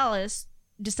Alice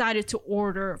decided to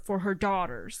order for her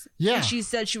daughters. Yeah. And she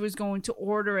said she was going to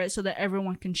order it so that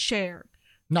everyone can share.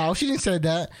 No, she didn't say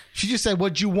that. She just said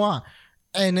what you want.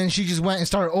 And then she just went and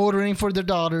started ordering for her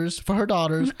daughters.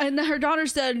 And then her daughter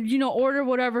said, order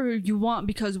whatever you want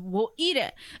because we'll eat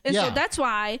it. And so that's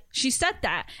why she said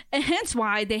that. And hence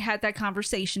why they had that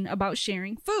conversation about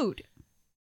sharing food.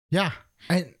 Yeah.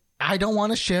 And I don't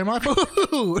want to share my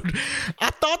food. I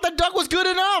thought the duck was good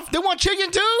enough. They want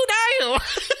chicken too? Damn.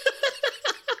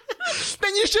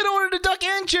 Then you should order the duck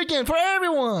and chicken for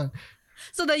everyone.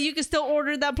 So that you can still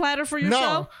order that platter for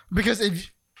yourself? No, because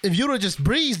if you would have just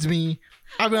breezed me,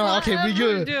 I'd be like, okay, we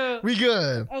good. We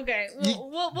good. Okay,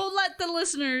 we'll let the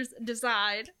listeners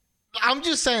decide. I'm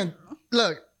just saying,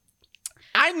 look,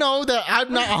 I know that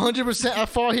I'm not 100% at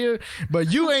fault here,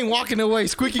 but you ain't walking away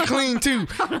squeaky clean too,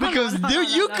 because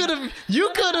you could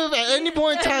have at any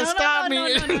point in time stopped me.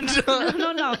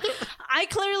 No. I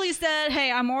clearly said,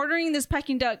 hey, I'm ordering this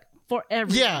Peking duck for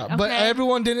everyone. Yeah, but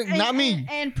everyone didn't. Not me.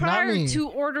 And prior to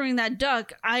ordering that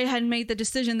duck, I had made the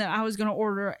decision that I was going to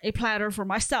order a platter for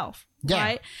myself. Yeah.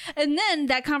 Right. And then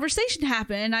that conversation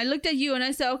happened, and I looked at you and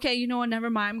I said, okay, you know what?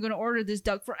 Never mind. I'm going to order this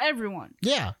duck for everyone.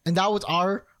 Yeah. And that was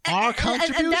our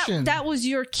contribution. And that was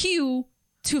your cue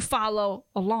to follow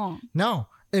along. No.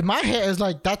 In my head, it's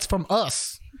like, that's from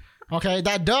us. Okay.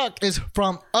 That duck is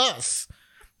from us.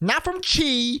 not from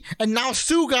Chi, and now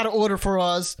Sue got an order for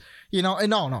us. You know, and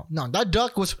no, that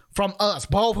duck was from us,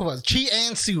 both of us. Chi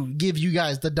and Sue give you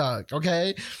guys the duck,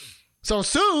 okay? So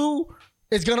Sue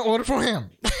is gonna order for him.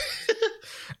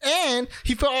 And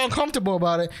he felt uncomfortable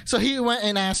about it, so he went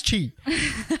and asked Chi.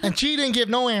 And Chi didn't give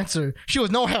no answer. She was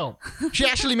no help. She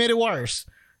actually made it worse.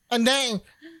 And then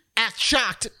act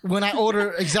shocked when I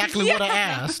ordered exactly what I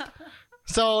asked.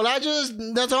 So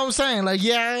that's all I'm saying. Like,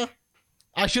 yeah,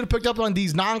 I should have picked up on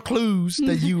these non-clues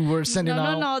that you were sending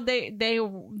out. No.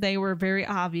 They were very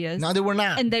obvious. No, they were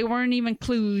not. And they weren't even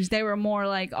clues. They were more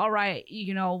like, all right,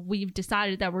 we've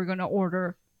decided that we're going to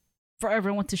order for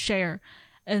everyone to share.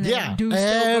 And then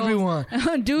everyone.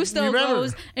 Deuce still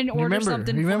goes and orders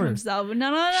something for himself.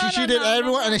 No. She did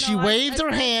everyone, and then she waved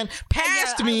her hand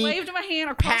past me. I waved my hand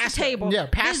across the table. Yeah,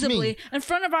 past visibly, me. in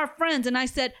front of our friends, and I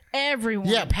said, everyone.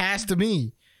 Yeah, past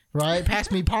me. Right?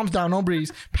 Past me, palms down, no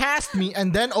breeze. Past me,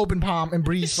 and then open palm and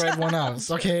breeze for everyone else.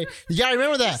 Okay? You gotta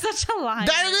remember that. Such a lie.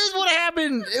 That is what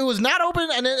happened. It was not open,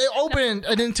 and then it opened,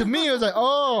 and then to me, it was like,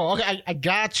 oh, okay, I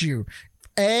got you.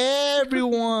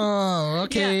 Everyone,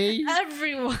 okay, yeah,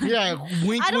 everyone. Yeah,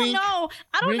 wink, I don't wink. know.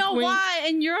 I don't wink, know wink. why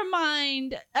in your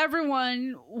mind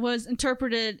everyone was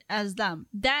interpreted as them.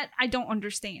 That I don't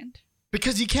understand.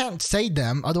 Because you can't say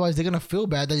them, otherwise they're gonna feel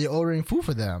bad that you're ordering food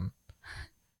for them,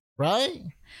 right?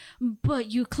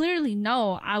 But you clearly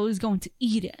know I was going to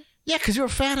eat it. Yeah, because you're a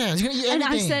fat ass. You're gonna eat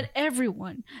anything. And I said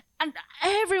everyone, and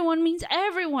everyone means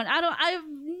everyone. I've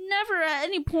never at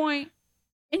any point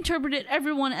interpreted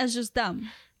everyone as just them.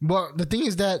 But the thing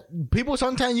is that people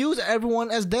sometimes use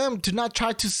everyone as them to not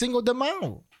try to single them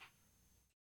out.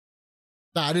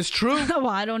 That is true. Well,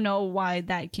 I don't know why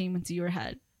that came into your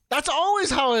head. That's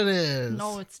always how it is.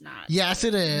 No, it's not. Yes,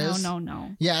 it is.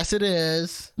 No. Yes, it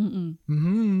is.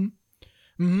 Mm-mm.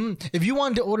 If you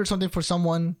wanted to order something for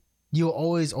someone, you'll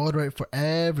always order it for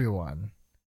everyone.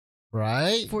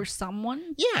 Right? For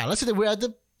someone? Yeah, let's say we're at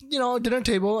the dinner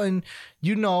table, and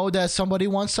you know that somebody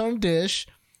wants certain dish,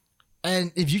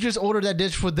 and if you just order that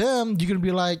dish for them, you're gonna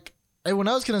be like, everyone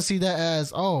else gonna see that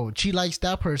as, oh, she likes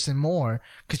that person more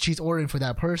because she's ordering for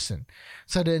that person.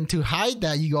 So then to hide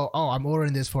that, you go, oh, I'm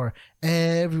ordering this for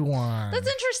everyone. That's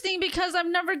interesting because I've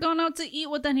never gone out to eat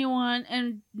with anyone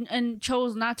and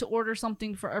chose not to order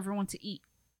something for everyone to eat.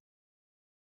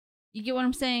 You get what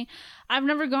I'm saying? I've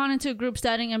never gone into a group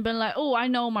setting and been like, oh, I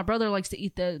know my brother likes to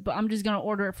eat this, but I'm just going to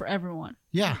order it for everyone.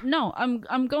 Yeah. No,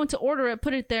 I'm going to order it,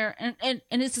 put it there, and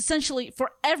it's essentially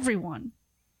for everyone.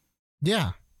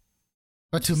 Yeah.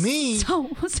 But to me... So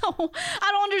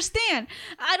I don't understand.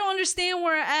 I don't understand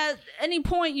where at any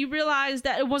point you realize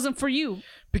that it wasn't for you.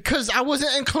 Because I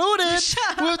wasn't included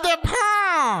with the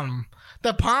palm.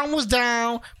 The palm was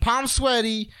down, palm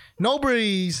sweaty, no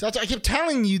breeze. That's I kept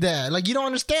telling you that. Like, you don't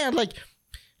understand. Like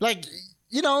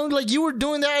you were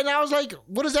doing that, and I was like,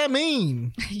 what does that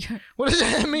mean? What does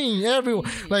that mean? Everyone.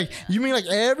 Like, you mean like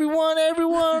everyone,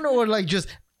 or like just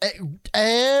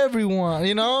everyone,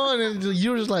 And then you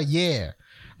were just like, yeah.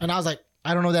 And I was like,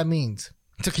 I don't know what that means.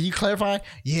 So can you clarify?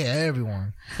 Yeah,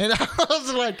 everyone. And I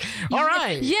was like, all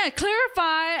right. Yeah,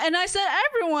 clarify. And I said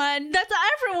everyone. That's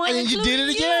everyone. And then you did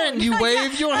it again. You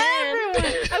waved your hand.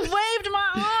 Everyone. I waved my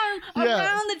arm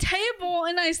around the table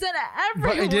and I said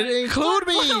everyone. But it didn't include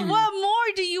me. What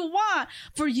more do you want?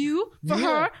 For you? For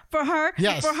her? For her?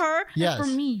 Yes. For her? Yes. For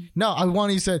me? No, I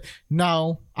wanted you said,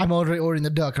 no, I'm already ordering the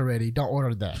duck already. Don't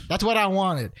order that. That's what I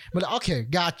wanted. But okay,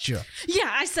 gotcha. Yeah,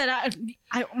 I said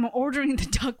I'm ordering the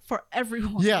duck for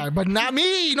everyone. Yeah, but not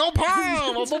me. No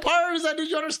palm. What part of that did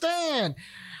you understand?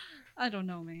 I don't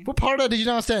know, man. What part of that did you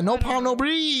not understand? No palm, no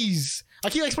breeze. I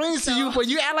keep explaining this to you, but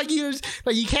you act like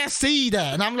you can't see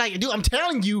that. And I'm like, dude, I'm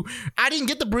telling you, I didn't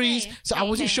get the breeze, so I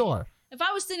wasn't sure. If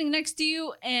I was sitting next to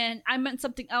you and I meant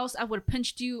something else, I would have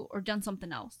pinched you or done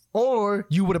something else. Or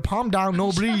you would have palmed down,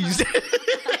 no breeze.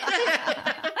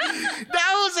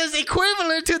 That was as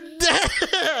equivalent to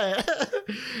that.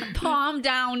 Palm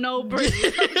down, no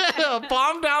breeze.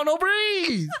 Palm down, no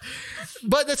breeze.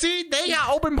 But see, they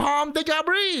got open palm, they got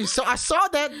breeze. So I saw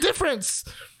that difference.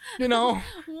 Wow.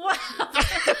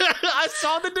 I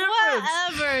saw the difference.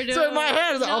 Whatever, dude. So in my head,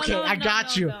 I was like, okay, I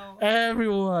got you.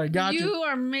 Everyone got you. You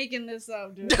are making this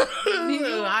up, dude.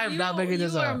 I am not making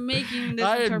this up. You are making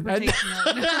this interpretation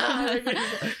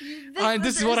up.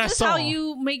 This is what I saw. How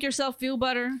you make yourself feel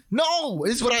better? No,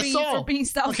 this is what I saw. For being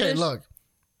selfish. Okay, look.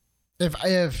 If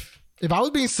I was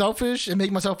being selfish and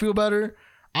make myself feel better,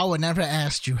 I would never have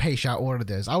asked you, hey, should I order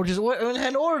this? I would just went ahead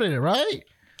and ordered it, right?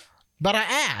 But I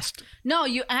asked. No,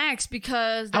 you asked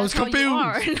because that's I was confused.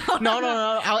 How you are. No.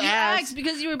 I You asked. asked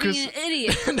because you were being an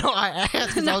idiot. No, I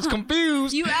asked because I was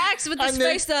confused. You asked with this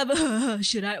face of,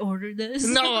 should I order this?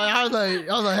 No, I was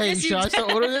like, hey, Yes, you should I did.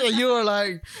 still order this? And you were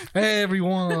like, hey,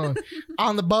 everyone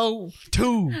on the boat,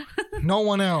 2, no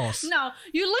one else. No,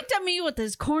 you looked at me with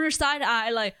this corner side eye,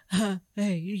 like,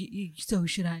 hey, so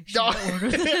should I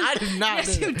order this? I did not.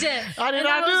 Yes, do you that. did. I did And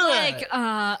not I do was that.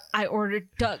 like, I ordered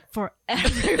duck for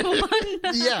everyone.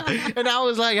 Yeah, and I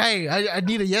was like, hey, I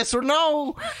need a yes or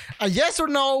no. A yes or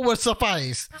no would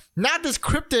suffice. Not this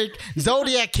cryptic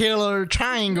Zodiac killer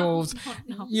triangles.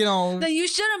 No. You know. Then you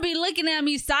shouldn't be looking at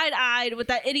me side-eyed with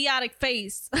that idiotic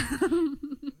face.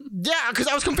 Yeah, because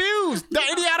I was confused. The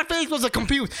idiotic face was a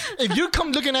confused. If you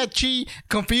come looking at Chi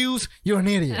confused, you're an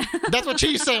idiot. That's what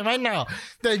Chi's saying right now.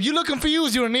 That if you look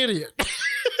confused, you're an idiot.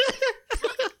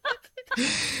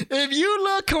 If you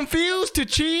look confused to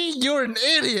Chi, you're an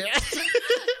idiot.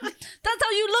 That's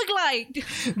how you look like.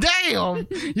 Damn.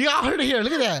 You all heard it here.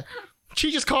 Look at that. Chi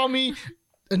just called me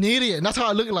an idiot. And that's how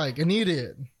I look like, an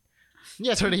idiot.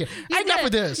 Yes, heard it here. Enough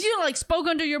of this. You like spoke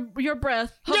under your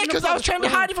breath. Yeah, because I was trying to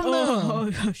hide it from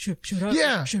them.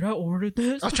 Should I order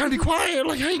this? I was trying to be quiet.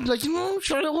 Like, hey, like, you know,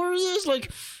 should I order this?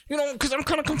 Like, you know, because I'm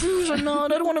kind of confused right now.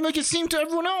 And I don't want to make it seem to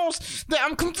everyone else that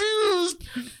I'm confused.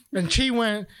 And Chi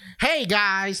went, hey,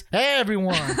 guys,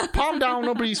 everyone, palm down,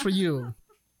 no breeze for you.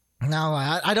 Now,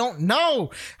 I don't know.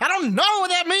 I don't know what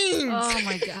that means. Oh,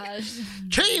 my gosh.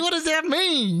 Chi, what does that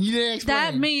mean? You didn't explain.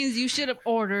 That means you should have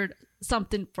ordered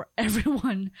something for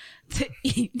everyone to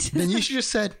eat. Then you should have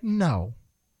said, no.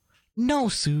 No,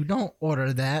 Sue, don't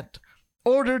order that.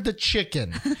 Order the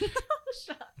chicken.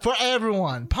 For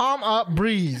everyone. Palm up,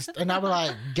 breeze. And I was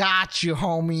like, got you,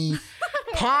 homie.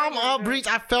 Palm up, breeze.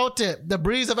 I felt it. The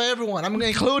breeze of everyone. I'm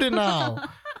included now.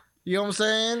 You know what I'm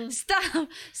saying?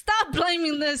 Stop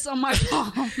blaming this on my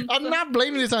palm. I'm not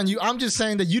blaming this on you. I'm just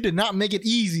saying that you did not make it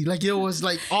easy. Like it was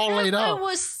like all laid out. It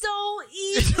was so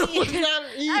easy. It was not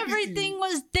easy. Everything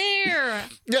was there.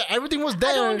 Yeah, everything was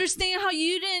there. I don't understand how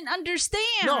you didn't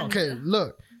understand. No, okay,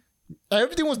 look.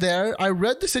 Everything was there. I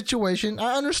read the situation.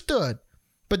 I understood.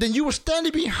 But then you were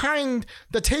standing behind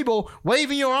the table,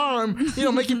 waving your arm, you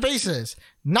know, making faces.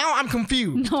 Now I'm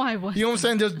confused. No, I wasn't. You know what I'm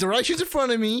saying? There's directions in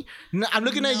front of me. I'm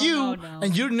looking at you,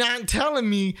 and you're not telling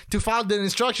me to follow the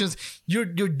instructions. You're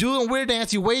doing weird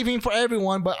dance. You're waving for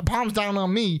everyone, but palms down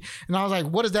on me. And I was like,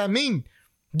 what does that mean?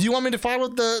 Do you want me to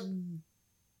follow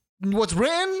what's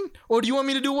written, or do you want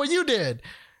me to do what you did?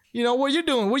 You know, what you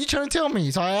doing? What are you trying to tell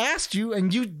me? So I asked you,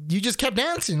 and you just kept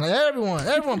dancing. Like,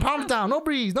 everyone, palms down. No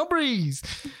breeze.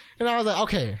 And I was like,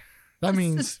 okay, that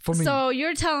means for me. So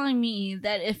you're telling me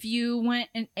that if you went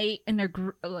and ate in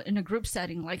a group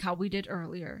setting, like how we did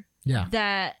earlier,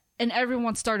 yeah, and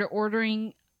everyone started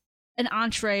ordering an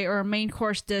entree or a main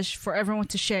course dish for everyone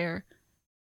to share,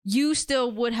 you still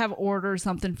would have ordered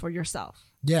something for yourself.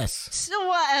 Yes. So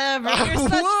whatever.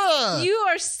 You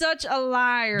are such a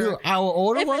liar. Dude, I will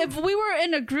order one. If we were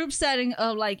in a group setting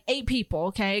of like 8 people,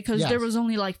 okay, because there was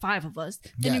only like 5 of us,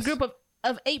 in a group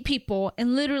of 8 people,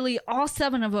 and literally all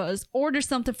 7 of us ordered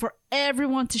something for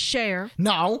everyone to share.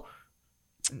 No,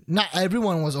 not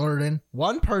everyone was ordering.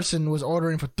 One person was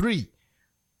ordering for 3.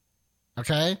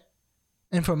 Okay?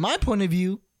 And from my point of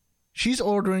view, she's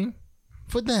ordering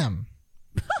for them.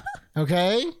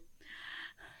 Okay?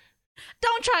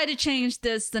 Don't try to change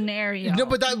this scenario. No,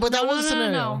 but that was a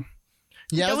scenario. No.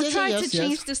 Yes, Don't try to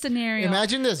change the scenario.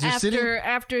 Imagine this. You're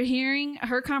after hearing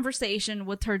her conversation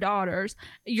with her daughters,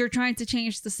 you're trying to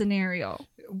change the scenario.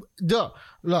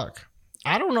 Look,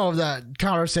 I don't know if that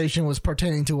conversation was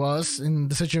pertaining to us in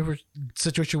the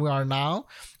situation we are now.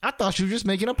 I thought she was just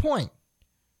making a point.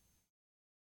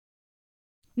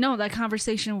 No, that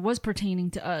conversation was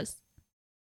pertaining to us.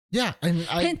 Yeah, and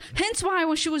hence why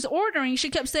when she was ordering, she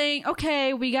kept saying,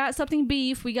 "Okay, we got something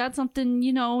beef, we got something,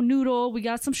 noodle, we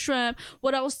got some shrimp.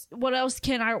 What else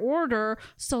can I order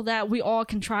so that we all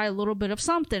can try a little bit of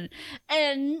something?"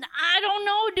 And I don't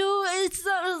know, dude. It's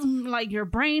like your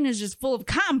brain is just full of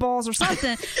cotton balls or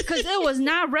something, because it was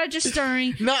not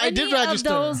registering. No, it did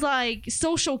register. Of those like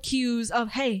social cues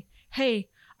of hey,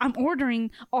 I'm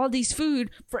ordering all these food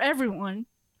for everyone.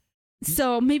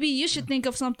 So maybe you should think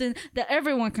of something that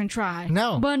everyone can try.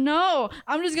 No. But no,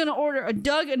 I'm just going to order a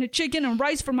duck and a chicken and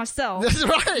rice for myself. That's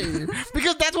right.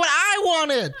 Because that's what I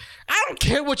wanted. I don't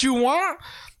care what you want.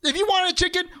 If you want a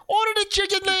chicken, order the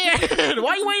chicken then.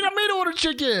 Why you waiting on me to order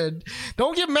chicken?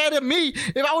 Don't get mad at me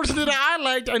if I ordered something that I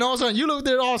liked and all of a sudden you looked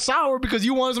at it all sour because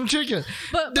you wanted some chicken.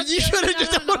 But you should have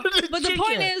just ordered the But chicken. the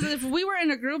point is, if we were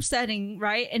in a group setting,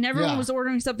 right, and everyone Yeah. was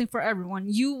ordering something for everyone,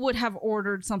 you would have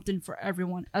ordered something for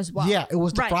everyone as well. Yeah, it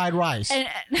was the Right. fried rice. And,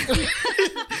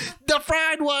 The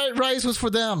fried rice was for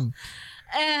them.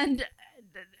 and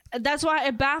that's why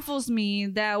it baffles me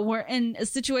that we're in a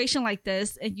situation like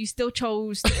this and you still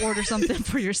chose to order something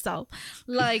for yourself.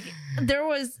 Like, there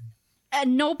was at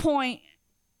no point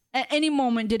at any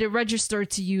moment did it register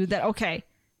to you that, okay,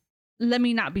 let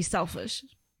me not be selfish.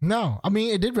 No, I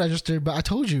mean, it did register, but I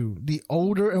told you, the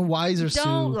older and wiser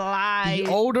Don't Sue. lie.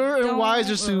 The older and Don't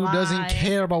wiser Sue doesn't lie.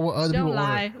 care about what other Don't people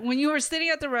lie. order. When you were sitting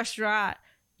at the restaurant,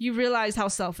 you realized how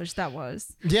selfish that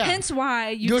was. Yeah. Hence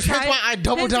why Hence why I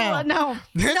doubled down. No.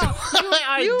 Hence why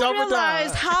I You doubled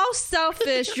realized down. how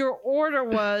selfish your order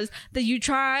was that you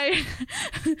tried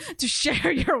to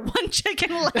share your one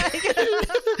chicken leg.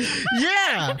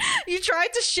 Yeah. You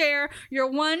tried to share your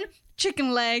one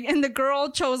chicken leg and the girl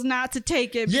chose not to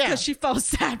take it Yeah. because she felt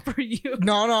sad for you.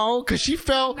 No, because she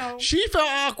felt No.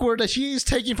 awkward that she's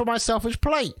taking from my selfish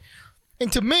plate.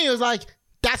 And to me, it was like,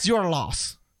 that's your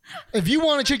loss. If you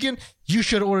want a chicken, you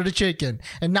should order the chicken.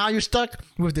 And now you're stuck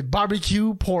with the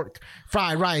barbecue pork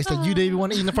fried rice that you didn't even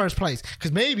want to eat in the first place.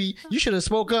 Because maybe you should have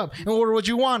spoke up and ordered what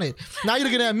you wanted. Now you're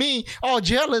looking at me all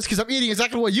jealous because I'm eating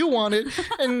exactly what you wanted.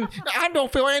 And I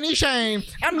don't feel any shame.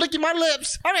 I'm licking my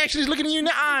lips. I'm actually looking at you in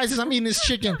the eyes as I'm eating this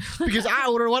chicken because I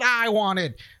ordered what I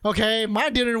wanted. Okay? My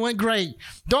dinner went great.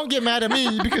 Don't get mad at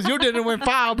me because your dinner went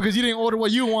foul because you didn't order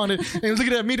what you wanted and was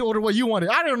looking at me to order what you wanted.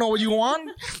 I don't know what you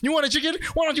want. You want a chicken?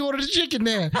 Why don't you order the chicken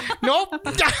then? Nope.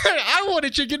 I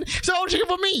wanted chicken, so order chicken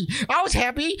for me. I was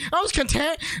happy. I was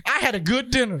content. I had a good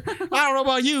dinner. I don't know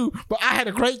about you, but I had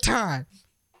a great time.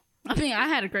 I mean, I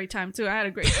had a great time too. I had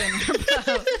a great dinner.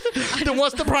 But Then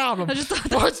what's the problem? I just thought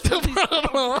that What's the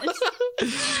problem?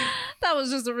 that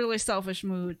was just a really selfish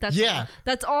mood. That's Yeah. all.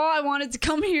 That's all I wanted to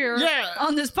come here Yeah.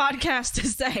 on this podcast to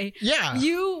say. Yeah.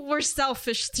 You were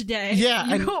selfish today. Yeah,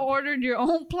 You and- ordered your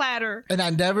own platter. And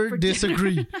I never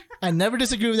disagree. I never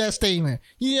disagree with that statement.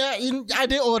 Yeah, I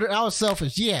did order. I was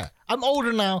selfish. Yeah. I'm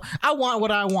older now. I want what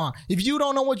I want. If you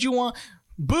don't know what you want,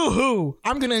 boo-hoo.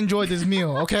 I'm going to enjoy this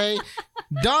meal, okay?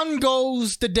 Done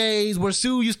goes the days where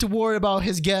Sue used to worry about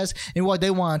his guests and what they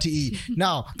wanted to eat.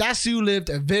 No, that Sue lived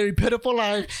a very pitiful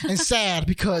life and sad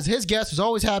because his guest was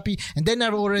always happy and they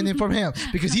never ordered anything from him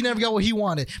because he never got what he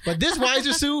wanted. But this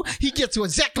wiser Sue, he gets to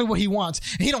exactly what he wants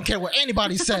and he don't care what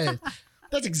anybody says.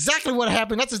 That's exactly what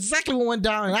happened. That's exactly what went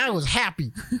down and I was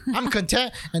happy. I'm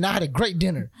content and I had a great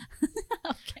dinner.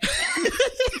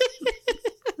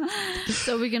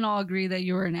 So we can all agree that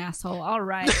you were an asshole. All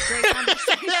right. Great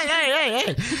conversation.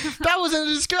 Hey. That wasn't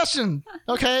a discussion,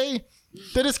 okay?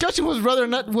 The discussion was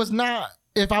was not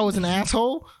if I was an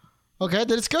asshole. Okay,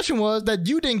 the discussion was that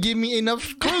you didn't give me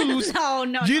enough clues. No.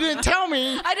 You didn't tell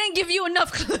me. I didn't give you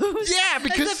enough clues. Yeah,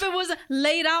 because- as if it was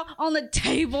laid out on the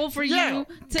table for Yeah, you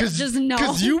to just know.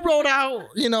 Because you wrote out,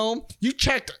 you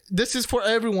checked, this is for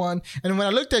everyone. And when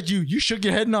I looked at you, you shook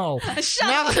your head no. Shut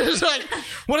Now up. it's like,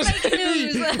 what does Fake that mean?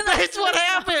 news. That's what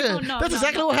happened. No, That's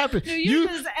exactly what happened. Dude, you're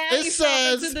just adding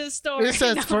stuff into this story. It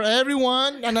says No. for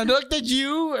everyone. And I looked at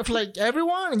you, like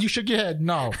everyone, and you shook your head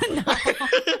no.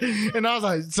 And I was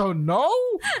like, so no?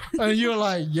 And you were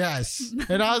like, yes.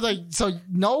 And I was like, so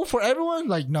no for everyone?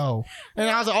 Like, no. And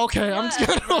I was like, okay, I'm just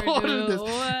gonna Whatever, order dude,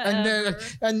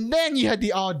 this. And then you had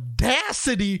the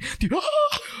audacity to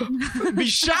be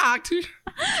shocked.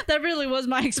 That really was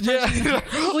my expression. Yeah.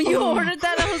 When you ordered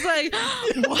that, I was like,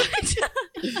 what?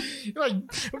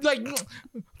 like,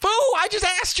 fool, I just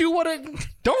asked you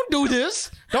don't do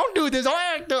this. Don't do this. Don't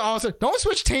act awesome. Don't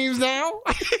switch teams now.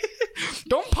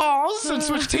 Don't pause and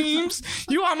switch teams.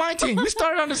 You on my team. We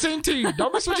started on the same team.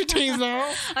 Don't be switching teams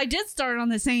now. I did start on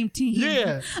the same team.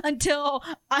 Yeah. Until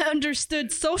I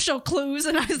understood social clues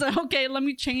and I was like, okay, let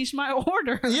me change my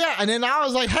order. Yeah, and then I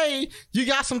was like, hey, you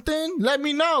got something? Let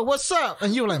me know. What's up?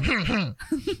 And you were like,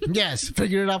 yes,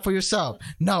 figure it out for yourself.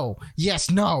 No, yes,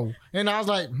 no. And I was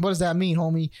like, what does that mean,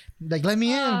 homie? Like, let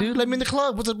me in, dude. Let me in the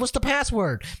club. What's the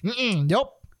password? Yep.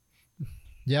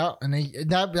 Yeah, and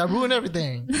that ruined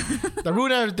everything. That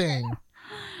ruined everything.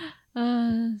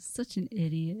 Such an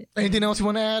idiot. Anything else you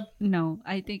want to add? No,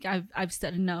 I think I've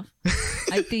said enough.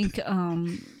 I think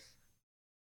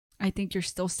you're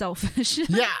still selfish.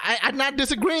 Yeah, I'm not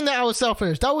disagreeing that I was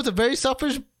selfish. That was a very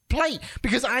selfish plate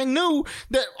because I knew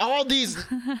that all these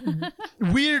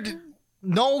weird,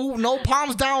 no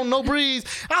palms down, no breeze.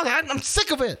 I'm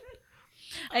sick of it.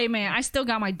 Hey man, I still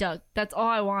got my duck. That's all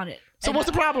I wanted. So what's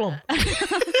the problem?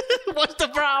 What's the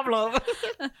problem?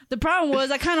 The problem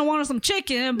was I kind of wanted some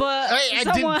chicken, but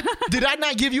someone... did I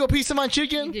not give you a piece of my You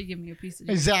chicken? did give me a piece of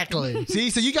chicken. Exactly. See,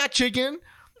 so you got chicken.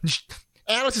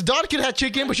 Alex's daughter could have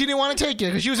chicken, but she didn't want to take it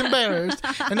because she was embarrassed.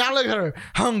 And now look at her,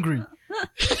 hungry.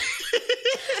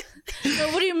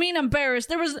 What do you mean embarrassed?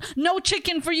 There was no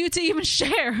chicken for you to even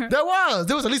share. There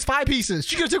was at least 5 pieces.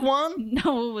 She could have took one.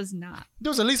 No, it was not. There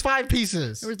was at least 5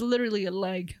 pieces. There was literally a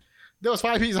leg. There was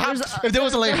 5 pieces. If there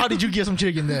was a leg, how did you get some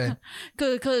chicken then?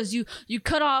 Because you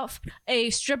cut off a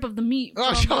strip of the meat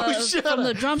from, shut from up.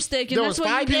 the drumstick, and There that's was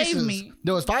what you 5 pieces. gave me.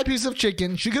 There was 5 pieces of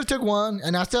chicken. She could have took one,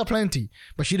 and I still have plenty.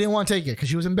 But she didn't want to take it because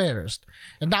she was embarrassed,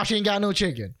 and now she ain't got no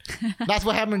chicken. That's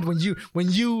what happens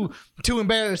when you too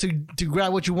embarrassed to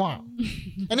grab what you want.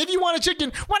 And if you want a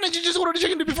chicken, why didn't you just order the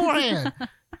chicken beforehand?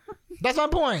 That's my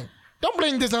point. Don't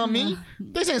blame this on me.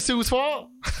 This ain't Sue's fault.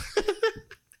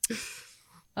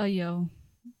 Yo.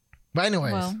 But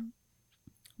anyways. Well,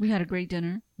 we had a great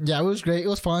dinner. Yeah, it was great. It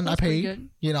was fun. I pretty paid,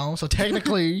 good. so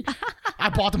technically I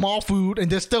bought them all food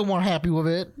and they still weren't happy with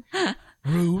it.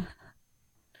 Rude.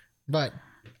 But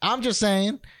I'm just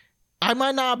saying, I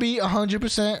might not be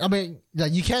 100%. I mean,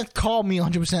 like, you can't call me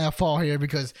 100% at fault here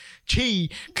because Chi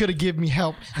could have given me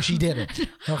help and she didn't.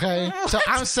 Okay? So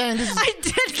I'm saying this is... I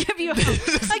did give you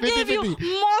help. I gave you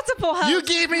multiple help. You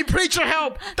gave me preacher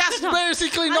help. That's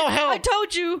basically no help. I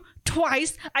told you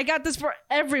twice I got this for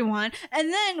everyone.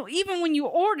 And then even when you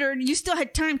ordered, you still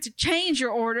had time to change your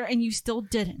order and you still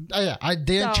didn't. Yeah, I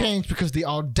didn't change because the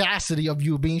audacity of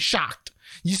you being shocked.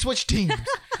 You switched teams.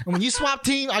 And when you swapped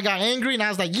team, I got angry and I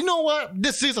was like, you know what?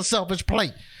 This is a selfish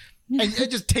play. And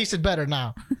it just tasted better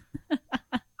now.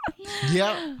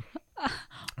 Yep.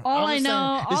 All I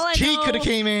know could have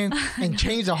came in and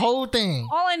changed the whole thing.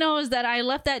 All I know is that I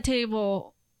left that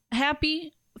table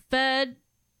happy, fed,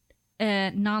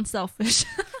 and non-selfish.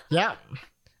 Yeah.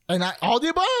 And all the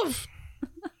above.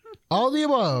 All the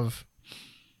above.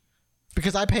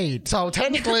 Because I paid. So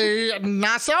technically,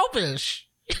 not selfish.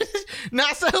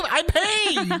 Not so. I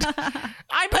paid.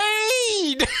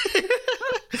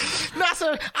 Not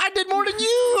so. I did more than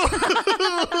you.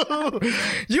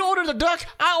 You ordered the duck.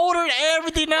 I ordered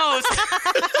everything else.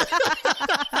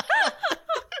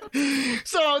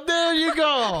 So there you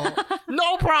go.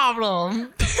 No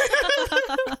problem.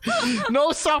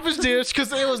 No selfish dish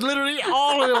because it was literally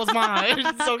all of it was mine.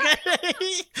 It's okay.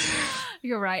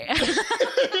 You're right.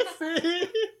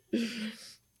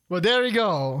 Well, there you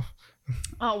go.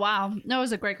 Oh, wow. That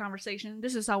was a great conversation.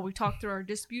 This is how we talk through our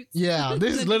disputes. Yeah,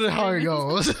 this is literally how it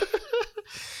goes.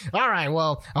 All right,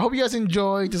 well, I hope you guys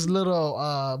enjoyed this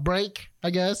little break,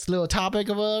 I guess, little topic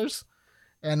of ours.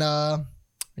 And I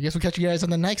guess we'll catch you guys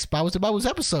on the next Bibles to Bibles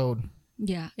episode.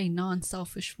 Yeah, a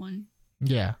non-selfish one.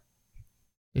 Yeah,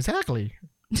 exactly.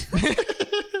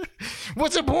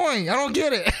 What's the point? I don't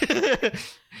get it.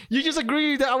 You just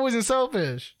agreed that I wasn't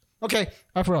selfish. Okay, all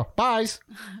right, for real. Bye.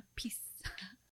 Peace.